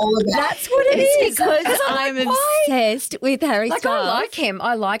 All of that. that's what it is. Because I'm obsessed with Harry Like, Styles.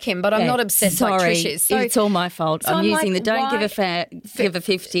 I like him, but I'm not obsessed like Trish is. So it's all my fault. I'm using like, the Don't Give why- Give a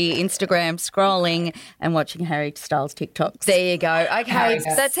 50 Instagram, scrolling and watching Harry Styles TikToks. There you go. Okay, go.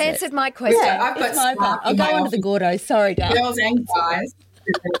 that's answered my question. Yeah, I've got It's my Spark fault. I'll in go my on to the office. Gordo. Sorry, guys. Girls and guys,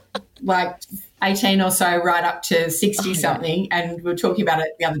 like 18 or so, right up to 60-something, and we were talking about it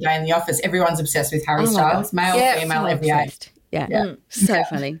the other day in the office. Everyone's obsessed with Harry Styles, male, female, every age. Yeah. So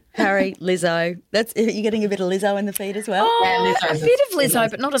funny. Harry, Lizzo. You're getting a bit of Lizzo in the feed as well? Yeah, A Lizzo's bit of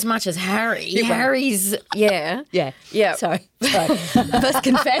Lizzo, but not as much as Harry. Harry's, yeah. Yeah. Sorry. First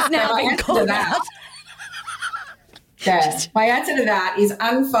confess now My being answer to called that- out. Yeah. My answer to that is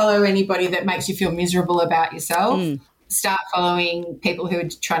unfollow anybody that makes you feel miserable about yourself. Start following people who are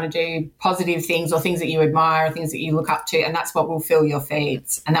trying to do positive things or things that you admire or things that you look up to, and that's what will fill your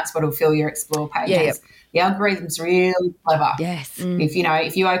feeds, and that's what will fill your Explore pages. Yeah. The algorithm's really clever. Yes. If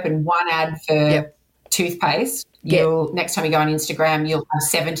you open one ad for toothpaste, next time you go on Instagram, you'll have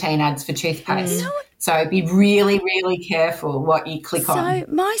 17 ads for toothpaste. So be really, really careful what you click on.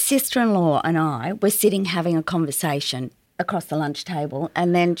 So my sister-in-law and I were sitting having a conversation across the lunch table,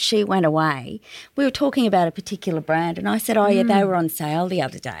 and then she went away. We were talking about a particular brand, and I said, oh, yeah, they were on sale the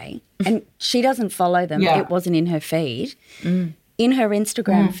other day. And she doesn't follow them. Yeah. It wasn't in her feed. In her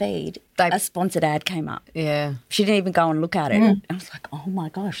Instagram feed, a sponsored ad came up. Yeah. She didn't even go and look at it. And I was like, oh, my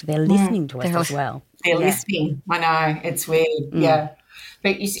gosh, they're listening to us as well. They're listening. I know. It's weird. Yeah.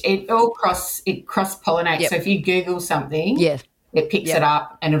 But it cross-pollinates. Yep. So if you Google something, Yeah. it picks it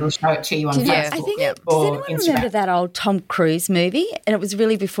up and it'll show it to you on Facebook I think or does anyone Instagram. remember that old Tom Cruise movie? And it was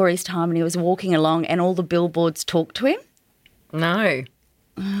really before his time, and he was walking along and all the billboards talked to him. No.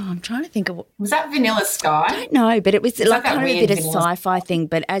 Oh, I'm trying to think of what. Was that Vanilla Sky? I don't know, but it was like that kind of a weird bit of vanilla- sci-fi thing.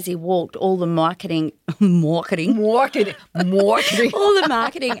 But as he walked, all the marketing, all the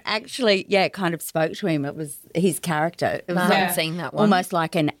marketing actually, kind of spoke to him. It was his character. It was I haven't seen that one. almost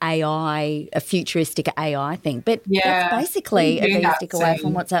like an AI, a futuristic AI thing. But Yeah. that's basically You do a that stick away too.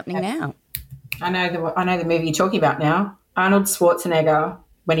 from what's happening now. I know the movie you're talking about now. Arnold Schwarzenegger,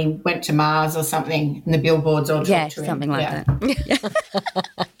 when he went to Mars or something, and the billboards all talked to him. Something like that.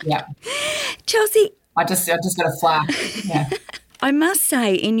 Yeah. Chelsea, I just got a flash. Yeah. I must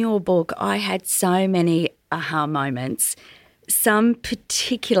say, in your book, I had so many aha moments. Some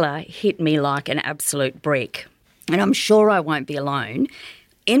particular hit me like an absolute brick, and I'm sure I won't be alone.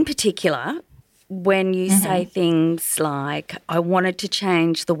 In particular, when you say things like, I wanted to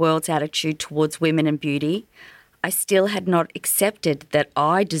change the world's attitude towards women and beauty, I still had not accepted that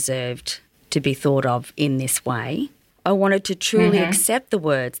I deserved to be thought of in this way. I wanted to truly accept the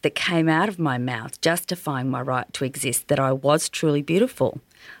words that came out of my mouth, justifying my right to exist, that I was truly beautiful.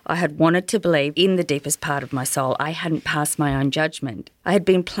 I had wanted to believe in the deepest part of my soul I hadn't passed my own judgment. I had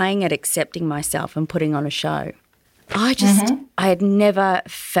been playing at accepting myself and putting on a show. I had never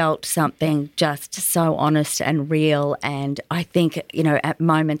felt something just so honest and real. And I think, at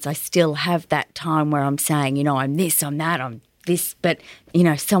moments I still have that time where I'm saying, I'm this, I'm that, I'm this. But,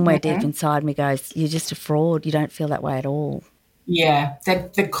 somewhere deep inside me goes, you're just a fraud. You don't feel that way at all. Yeah,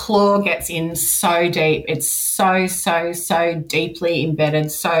 the claw gets in so deep. It's so, so, so deeply embedded,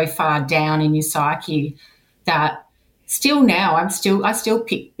 so far down in your psyche that still now I still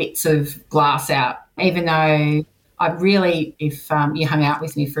pick bits of glass out, even though I really, if you hung out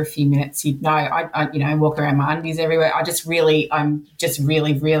with me for a few minutes, you'd know I walk around my undies everywhere. I'm just really,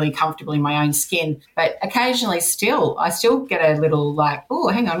 really comfortable in my own skin. But occasionally I still get a little like, oh,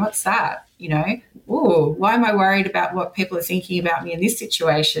 hang on, what's that? Oh, why am I worried about what people are thinking about me in this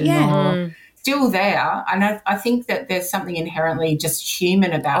situation? Yeah. Or still there. And I think that there's something inherently just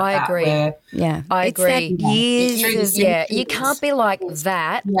human about I that. agree. Where, Yeah. I It's agree. that years of You can't be like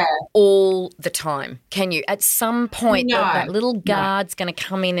that Yeah. all the time, can you? At some point, No. that little guard's going to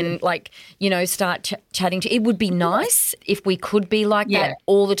come in and start chatting to you. It would be nice if we could be like that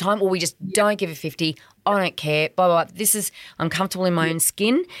all the time, or we just don't give a 50. I don't care. Blah, blah, blah. I'm comfortable in my own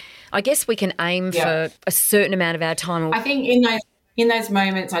skin. I guess we can aim for a certain amount of our time. I think in those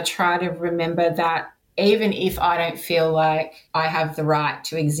moments I try to remember that even if I don't feel like I have the right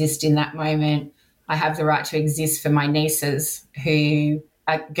to exist in that moment, I have the right to exist for my nieces who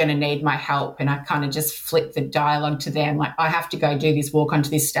are going to need my help. And I kind of just flip the dialogue to them. Like, I have to go do this, walk onto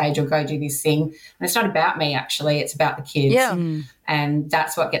this stage or go do this thing. And it's not about me, actually. It's about the kids. Yeah. And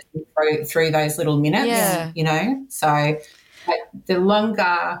that's what gets me through those little minutes, you know. So the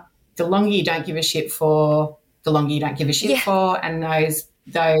longer you don't give a shit for, the longer you don't give a shit for. And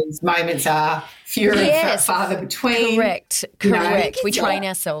those moments are fewer and farther between. Correct. We train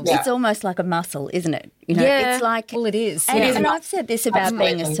ourselves. It's almost like a muscle, isn't it? You know, it's like, well, it is. And I've said this about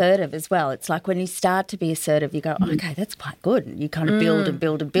being assertive as well. It's like when you start to be assertive, you go, okay, that's quite good. You kind of build and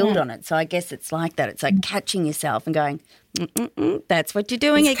build and build on it. So I guess it's like that. It's like catching yourself and going, that's what you're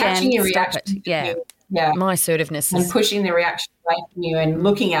doing again. Catching your Stop reaction. it. Yeah. My assertiveness and is pushing the reaction away from you and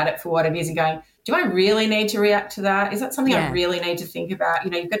looking at it for what it is and going, do I really need to react to that? Is that something I really need to think about?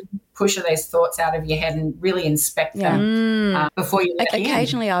 You know, you've got to push those thoughts out of your head and really inspect them before you let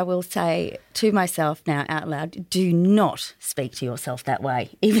Occasionally I will say to myself now out loud, do not speak to yourself that way,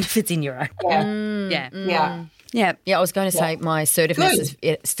 even if it's in your own. Yeah, I was going to say my assertiveness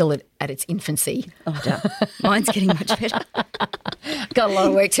is still at its infancy. Mine's getting much better. Got a lot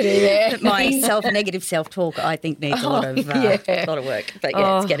of work to do there. My negative self-talk, I think, needs a lot of work. But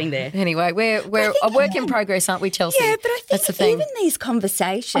it's getting there. Anyway, we're a work in progress, aren't we, Chelsea? Yeah, but I think that's the thing. even these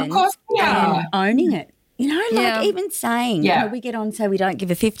conversations of course, and owning it, you know, like even saying, you know, we get on and say we don't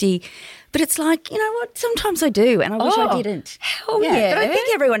give a 50, but it's like, you know what, sometimes I do and I wish I didn't. Hell yeah. But I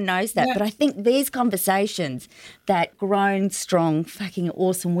think everyone knows that. But I think these conversations that grown, strong, fucking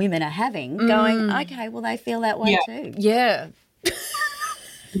awesome women are having, going, okay, well, they feel that way too. Yeah.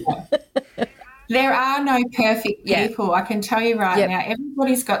 There are no perfect people. I can tell you right now,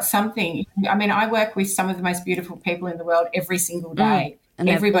 everybody's got something. I mean, I work with some of the most beautiful people in the world every single day. And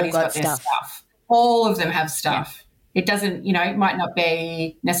everybody's got their stuff. All of them have stuff. It doesn't, you know, it might not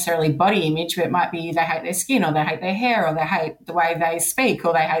be necessarily body image, but it might be they hate their skin or they hate their hair or they hate the way they speak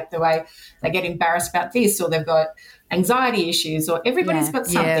or they hate the way they get embarrassed about this or they've got anxiety issues or everybody's got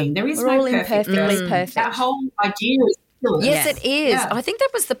something. There is We're no all perfect imperfectly perfect. That whole idea is silly. Yes, it is. Yeah. I think that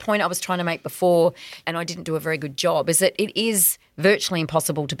was the point I was trying to make before, and I didn't do a very good job, is that it is virtually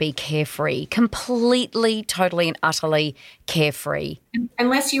impossible to be carefree, completely, totally and utterly carefree.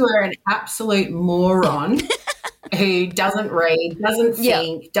 Unless you are an absolute moron who doesn't read, doesn't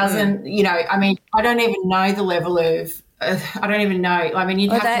think, doesn't, you know, I mean, I don't even know the level of, I don't even know. I mean,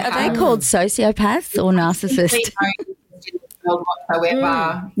 you'd have to have... Are they called sociopaths or narcissists?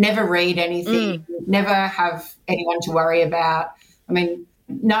 Whatsoever, never read anything, never have anyone to worry about. I mean,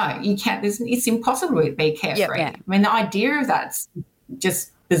 no, you can't. It's impossible to be carefree. I mean, the idea of that's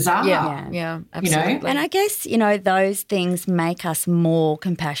just bizarre. Yeah, absolutely. You know? And I guess, you know, those things make us more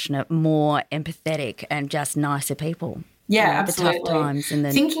compassionate, more empathetic and just nicer people. Yeah, you know, absolutely. The tough times and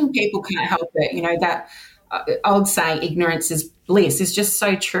then thinking people can't help it, you know, that old saying, ignorance is bliss, is just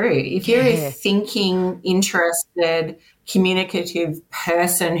so true. If you're a thinking, interested, communicative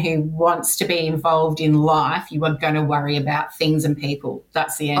person who wants to be involved in life, you are going to worry about things and people.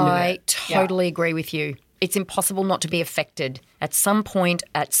 That's the end of it. I totally agree with you. It's impossible not to be affected at some point,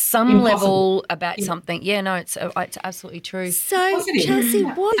 at some level about something. Yeah, no, it's absolutely true. So, Chelsea,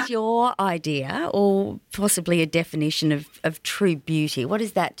 what is your idea or possibly a definition of true beauty? What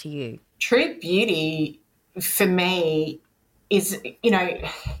is that to you? True beauty for me is, you know,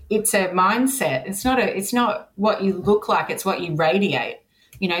 it's a mindset. It's not what you look like, it's what you radiate.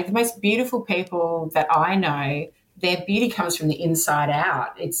 You know, the most beautiful people that I know, their beauty comes from the inside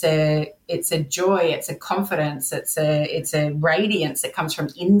out. It's a joy, it's a confidence, it's a radiance that comes from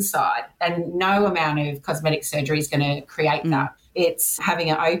inside. And no amount of cosmetic surgery is going to create that. It's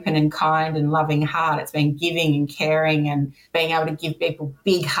having an open and kind and loving heart. It's being giving and caring and being able to give people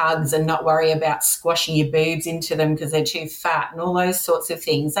big hugs and not worry about squashing your boobs into them because they're too fat and all those sorts of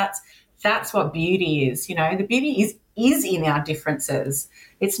things. That's what beauty is. You know, the beauty is in our differences.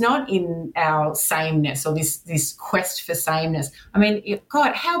 It's not in our sameness or this quest for sameness. I mean,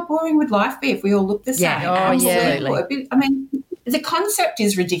 God, how boring would life be if we all looked the same? Absolutely. I mean, the concept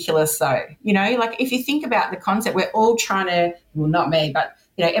is ridiculous though. You know, like if you think about the concept, we're all trying to, well, not me, but,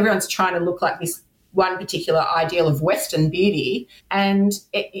 you know, everyone's trying to look like this one particular ideal of Western beauty, and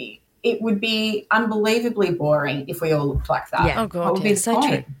it would be unbelievably boring if we all looked like that. Yeah. Oh, God, what would be the so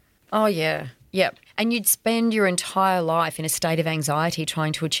point? true. Oh, yeah. Yep. And you'd spend your entire life in a state of anxiety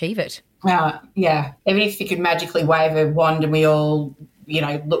trying to achieve it. Yeah. Even if you could magically wave a wand and we all, you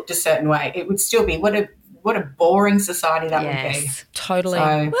know, looked a certain way, it would still be what a boring society that would be. Totally.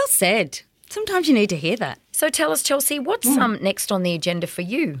 Well said. Sometimes you need to hear that. So tell us, Chelsea, what's next on the agenda for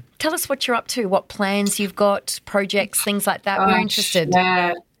you? Tell us what you're up to, what plans you've got, projects, things like that. We're interested.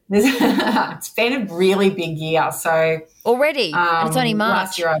 Yeah. It's been a really big year. So already? And it's only March.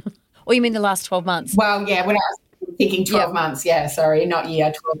 Last year or you mean the last 12 months? Well, yeah, when I was thinking 12 months. Yeah, sorry, not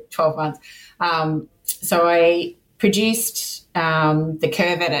year, 12 months. So I produced the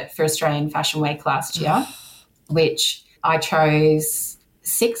Curve Edit for Australian Fashion Week last year, which I chose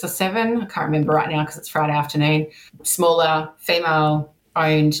 6 or 7, I can't remember right now because it's Friday afternoon, smaller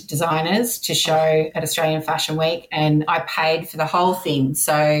female-owned designers to show at Australian Fashion Week, and I paid for the whole thing.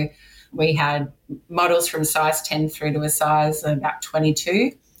 So we had models from size 10 through to a size about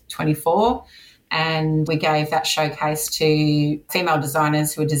 22, 24, and we gave that showcase to female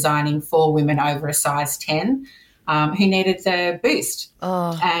designers who are designing for women over a size 10 who needed the boost.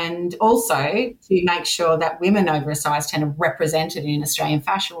 And also to make sure that women over a size 10 are represented in Australian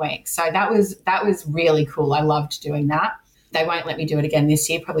Fashion Week. So that was really cool. I loved doing that. They won't let me do it again this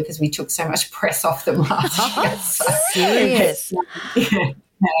year, probably because we took so much press off them last year. So, serious?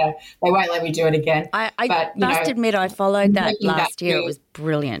 Yeah, they won't let me do it again. I must admit I followed that last year. It was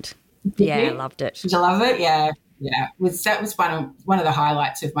brilliant. Yeah, I loved it. Did you love it? Yeah. Yeah, that was one of the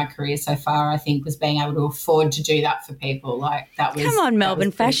highlights of my career so far, I think, was being able to afford to do that for people. Like that was. Come on,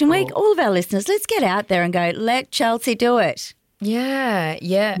 Melbourne Fashion Week. All of our listeners, let's get out there and go, let Chelsea do it. Yeah.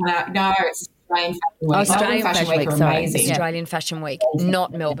 No, it's Australian Fashion Week. Australian Fashion Week are sorry. amazing. Yeah. Australian Fashion Week,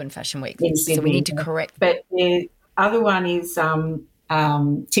 not Melbourne Fashion Week. So we need to correct. But the other one is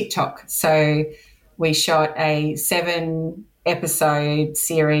TikTok. So we shot a 7-episode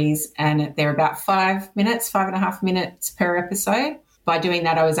series, and they're about 5.5 minutes per episode. By doing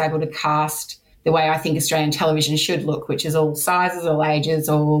that, I was able to cast the way I think Australian television should look, which is all sizes, all ages,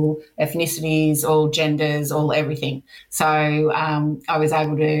 all ethnicities, all genders, all everything. So I was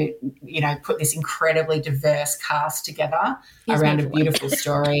able to, put this incredibly diverse cast together around a beautiful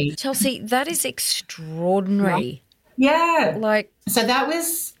story. Chelsea, that is extraordinary. Yeah. So that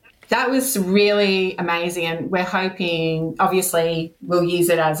was really amazing, and we're hoping, obviously, we'll use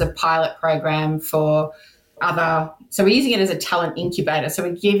it as a pilot program for so we're using it as a talent incubator. So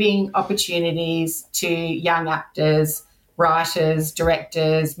we're giving opportunities to young actors, writers,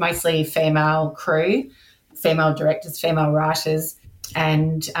 directors, mostly female crew, female directors, female writers,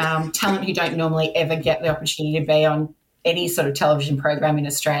 and talent who don't normally ever get the opportunity to be on any sort of television program in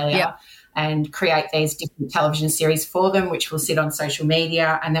Australia. Yep. And create these different television series for them, which will sit on social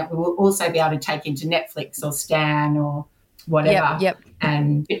media, and that we will also be able to take into Netflix or Stan or whatever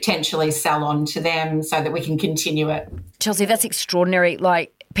and potentially sell on to them so that we can continue it. Chelsea, that's extraordinary.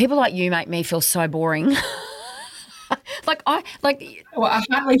 People like you make me feel so boring. I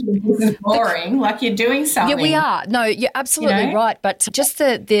hardly think this is boring. You're doing something. Yeah, we are. No, you're absolutely right. But just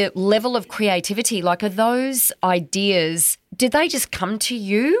the level of creativity, are those ideas, did they just come to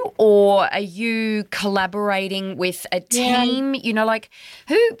you, or are you collaborating with a team? Yeah.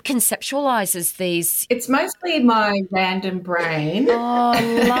 Who conceptualizes these? It's mostly my random brain. Oh,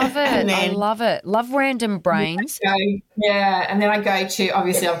 love it. I love it. Love random brains. And then I go to,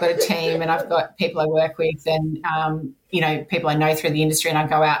 obviously I've got a team and I've got people I work with and, people I know through the industry, and I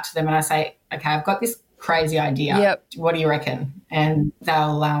go out to them and I say, okay, I've got this crazy idea. Yep. What do you reckon? And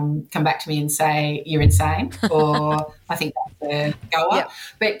they'll come back to me and say, you're insane, or I think that's the goer. Yep.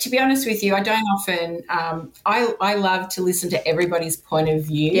 But to be honest with you, I don't often I love to listen to everybody's point of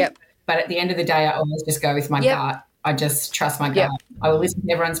view. Yep. But at the end of the day, I always just go with my gut. I just trust my gut. Yep. I will listen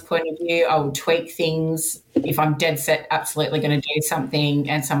to everyone's point of view. I will tweak things. If I'm dead set absolutely going to do something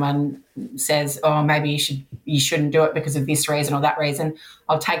and someone says, oh, maybe you shouldn't do it because of this reason or that reason,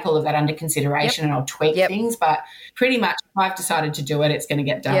 I'll take all of that under consideration and I'll tweak things. But pretty much if I've decided to do it, it's going to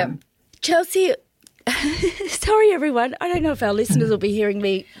get done. Yep. Chelsea, sorry, everyone. I don't know if our listeners will be hearing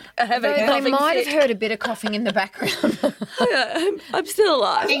me having a coughing They might fit. have heard a bit of coughing in the background. I'm still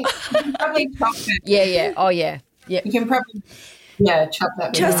alive. I think you can probably chop it. Yeah. Oh, yeah. Yep. You can probably, chop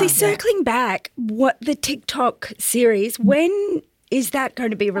that. Chelsea, circling back, what the TikTok series, when is that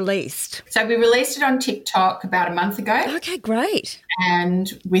going to be released? So we released it on TikTok about a month ago. Okay, great.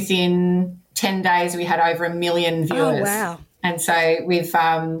 And within 10 days, we had over 1 million viewers. Oh, wow. And so we've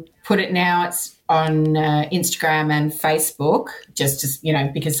put it now, it's on Instagram and Facebook, just as,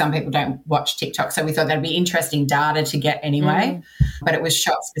 because some people don't watch TikTok. So we thought that'd be interesting data to get anyway. But it was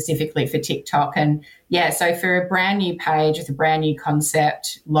shot specifically for TikTok. And so for a brand new page with a brand new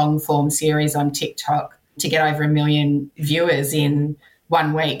concept, long form series on TikTok, to get over 1 million viewers in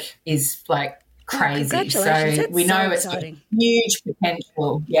 1 week is crazy. Congratulations. So That's we know so it's got exciting. huge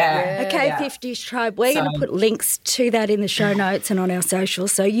potential. Yeah. Okay, Yeah. 50ish Tribe, we're going to put links to that in the show notes and on our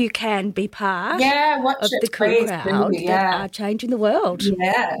socials so you can be part Watch of it, the cool please, crowd that are changing the world.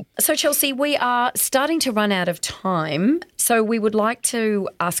 Yeah. So, Chelsea, we are starting to run out of time. So we would like to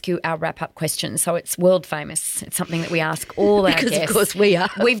ask you our wrap-up question. So it's world famous. It's something that we ask all our Because, guests. of course, we are.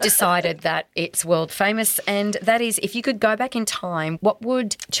 We've decided that it's world famous, and that is, if you could go back in time, what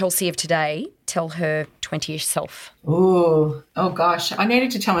would Chelsea of today tell her 20-ish self? Oh gosh. I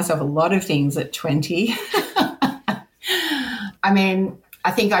needed to tell myself a lot of things at 20. I mean, I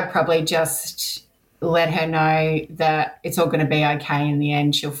think I'd probably just let her know that it's all going to be okay in the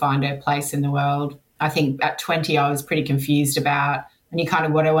end. She'll find her place in the world. I think at 20 I was pretty confused about and kind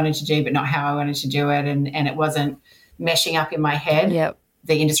of what I wanted to do but not how I wanted to do it, and it wasn't meshing up in my head. Yep.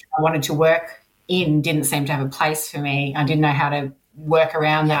 The industry I wanted to work in didn't seem to have a place for me. I didn't know how to work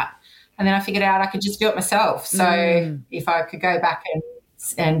around that. And then I figured out I could just do it myself. So if I could go back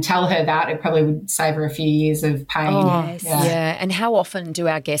and tell her that, it probably would save her a few years of pain. Yeah. And how often do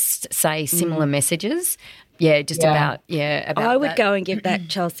our guests say similar messages? Yeah, about I would that. go and give that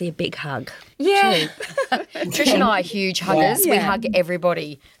Chelsea a big hug. Yeah. Trish and I are huge huggers. Yeah. We hug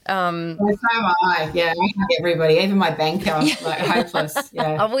everybody. Well, so am I. Yeah, I hug everybody, even my banker, like hopeless.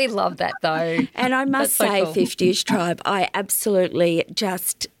 Yeah. Oh, we love that though. And I must That's so say, cool. 50ish Tribe, I absolutely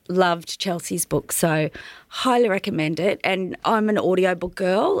just loved Chelsea's book, so highly recommend it. And I'm an audiobook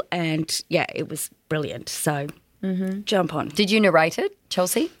girl, and it was brilliant. So jump on. Did you narrate it,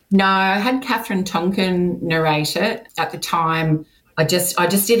 Chelsea? No, I had Catherine Tonkin narrate it. At the time, I just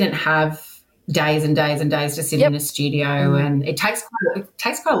didn't have days and days and days to sit in a studio, and it takes quite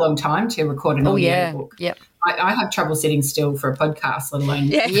a long time to record an audiobook. Yep. I have trouble sitting still for a podcast, let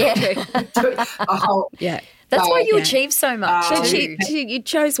alone a whole. Yeah. That's why you achieve so much. She you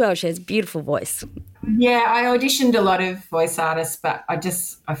chose well. She has a beautiful voice. Yeah, I auditioned a lot of voice artists, but I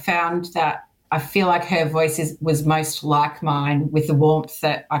found that I feel like her voice was most like mine, with the warmth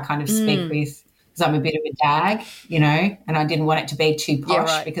that I kind of speak with, because I'm a bit of a dag, and I didn't want it to be too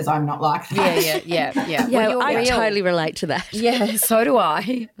posh because I'm not like that. Yeah. Yeah, I totally relate to that. Yeah, so do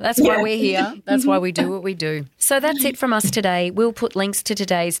I. That's why we're here. That's why we do what we do. So that's it from us today. We'll put links to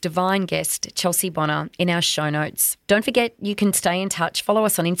today's divine guest, Chelsea Bonner, in our show notes. Don't forget you can stay in touch. Follow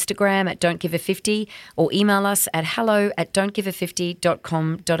us on Instagram at Don't Give a 50 or email us at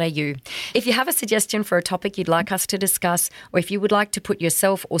hello@don'tgive50.com.au. If you have a suggestion for a topic you'd like us to discuss, or if you would like to put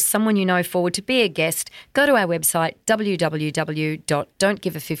yourself or someone you know forward to be a guest, go to our website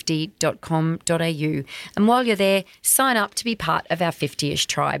www.don'tgive50.com.au, and while you're there, sign up to be part of our 50ish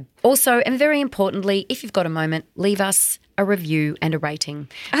Tribe. Also, and very importantly, if you've got a moment, leave us a review and a rating.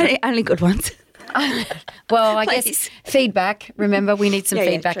 Only good ones. Well, I guess feedback. Remember, we need some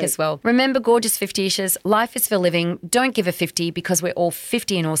feedback as well. Remember, gorgeous 50ishers, life is for living. Don't give a 50, because we're all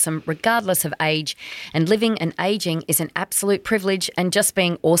 50 and awesome, regardless of age. And living and aging is an absolute privilege, and just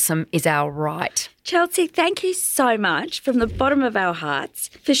being awesome is our right. Chelsea, thank you so much from the bottom of our hearts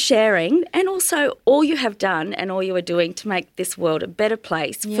for sharing, and also all you have done and all you are doing to make this world a better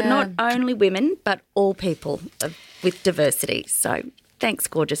place for not only women but all people with diversity. So thanks,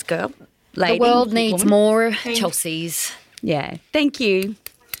 gorgeous girl. Lady, the world needs woman. more Chelseas. Yeah, thank you.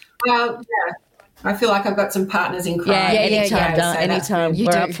 Well, I feel like I've got some partners in crime. Anytime, so anytime.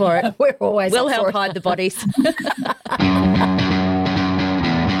 that's We're up for it. We're always We'll up for help it. hide the bodies.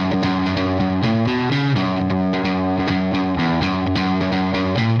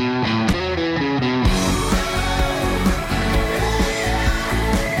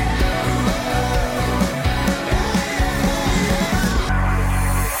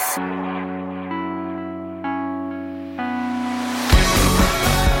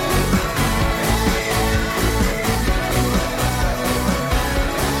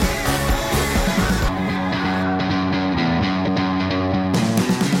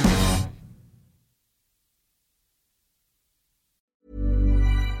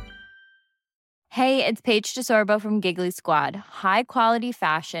 Hey, it's Paige DeSorbo from Giggly Squad. High quality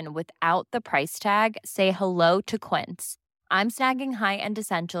fashion without the price tag. Say hello to Quince. I'm snagging high-end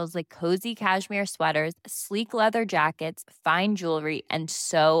essentials like cozy cashmere sweaters, sleek leather jackets, fine jewelry, and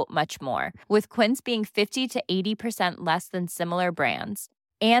so much more. With Quince being 50 to 80% less than similar brands.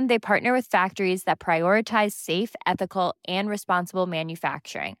 And they partner with factories that prioritize safe, ethical, and responsible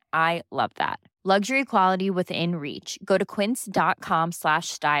manufacturing. I love that. Luxury quality within reach. Go to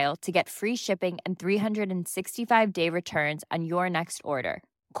quince.com/style to get free shipping and 365-day returns on your next order.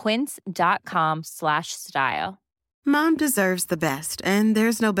 Quince.com/style. Mom deserves the best, and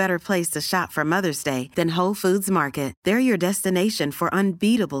there's no better place to shop for Mother's Day than Whole Foods Market. They're your destination for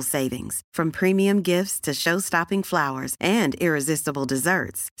unbeatable savings, from premium gifts to show-stopping flowers and irresistible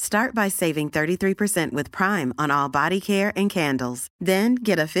desserts. Start by saving 33% with Prime on all body care and candles. Then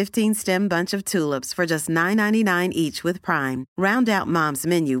get a 15-stem bunch of tulips for just $9.99 each with Prime. Round out Mom's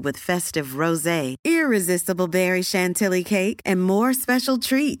menu with festive rosé, irresistible berry chantilly cake, and more special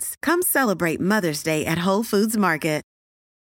treats. Come celebrate Mother's Day at Whole Foods Market.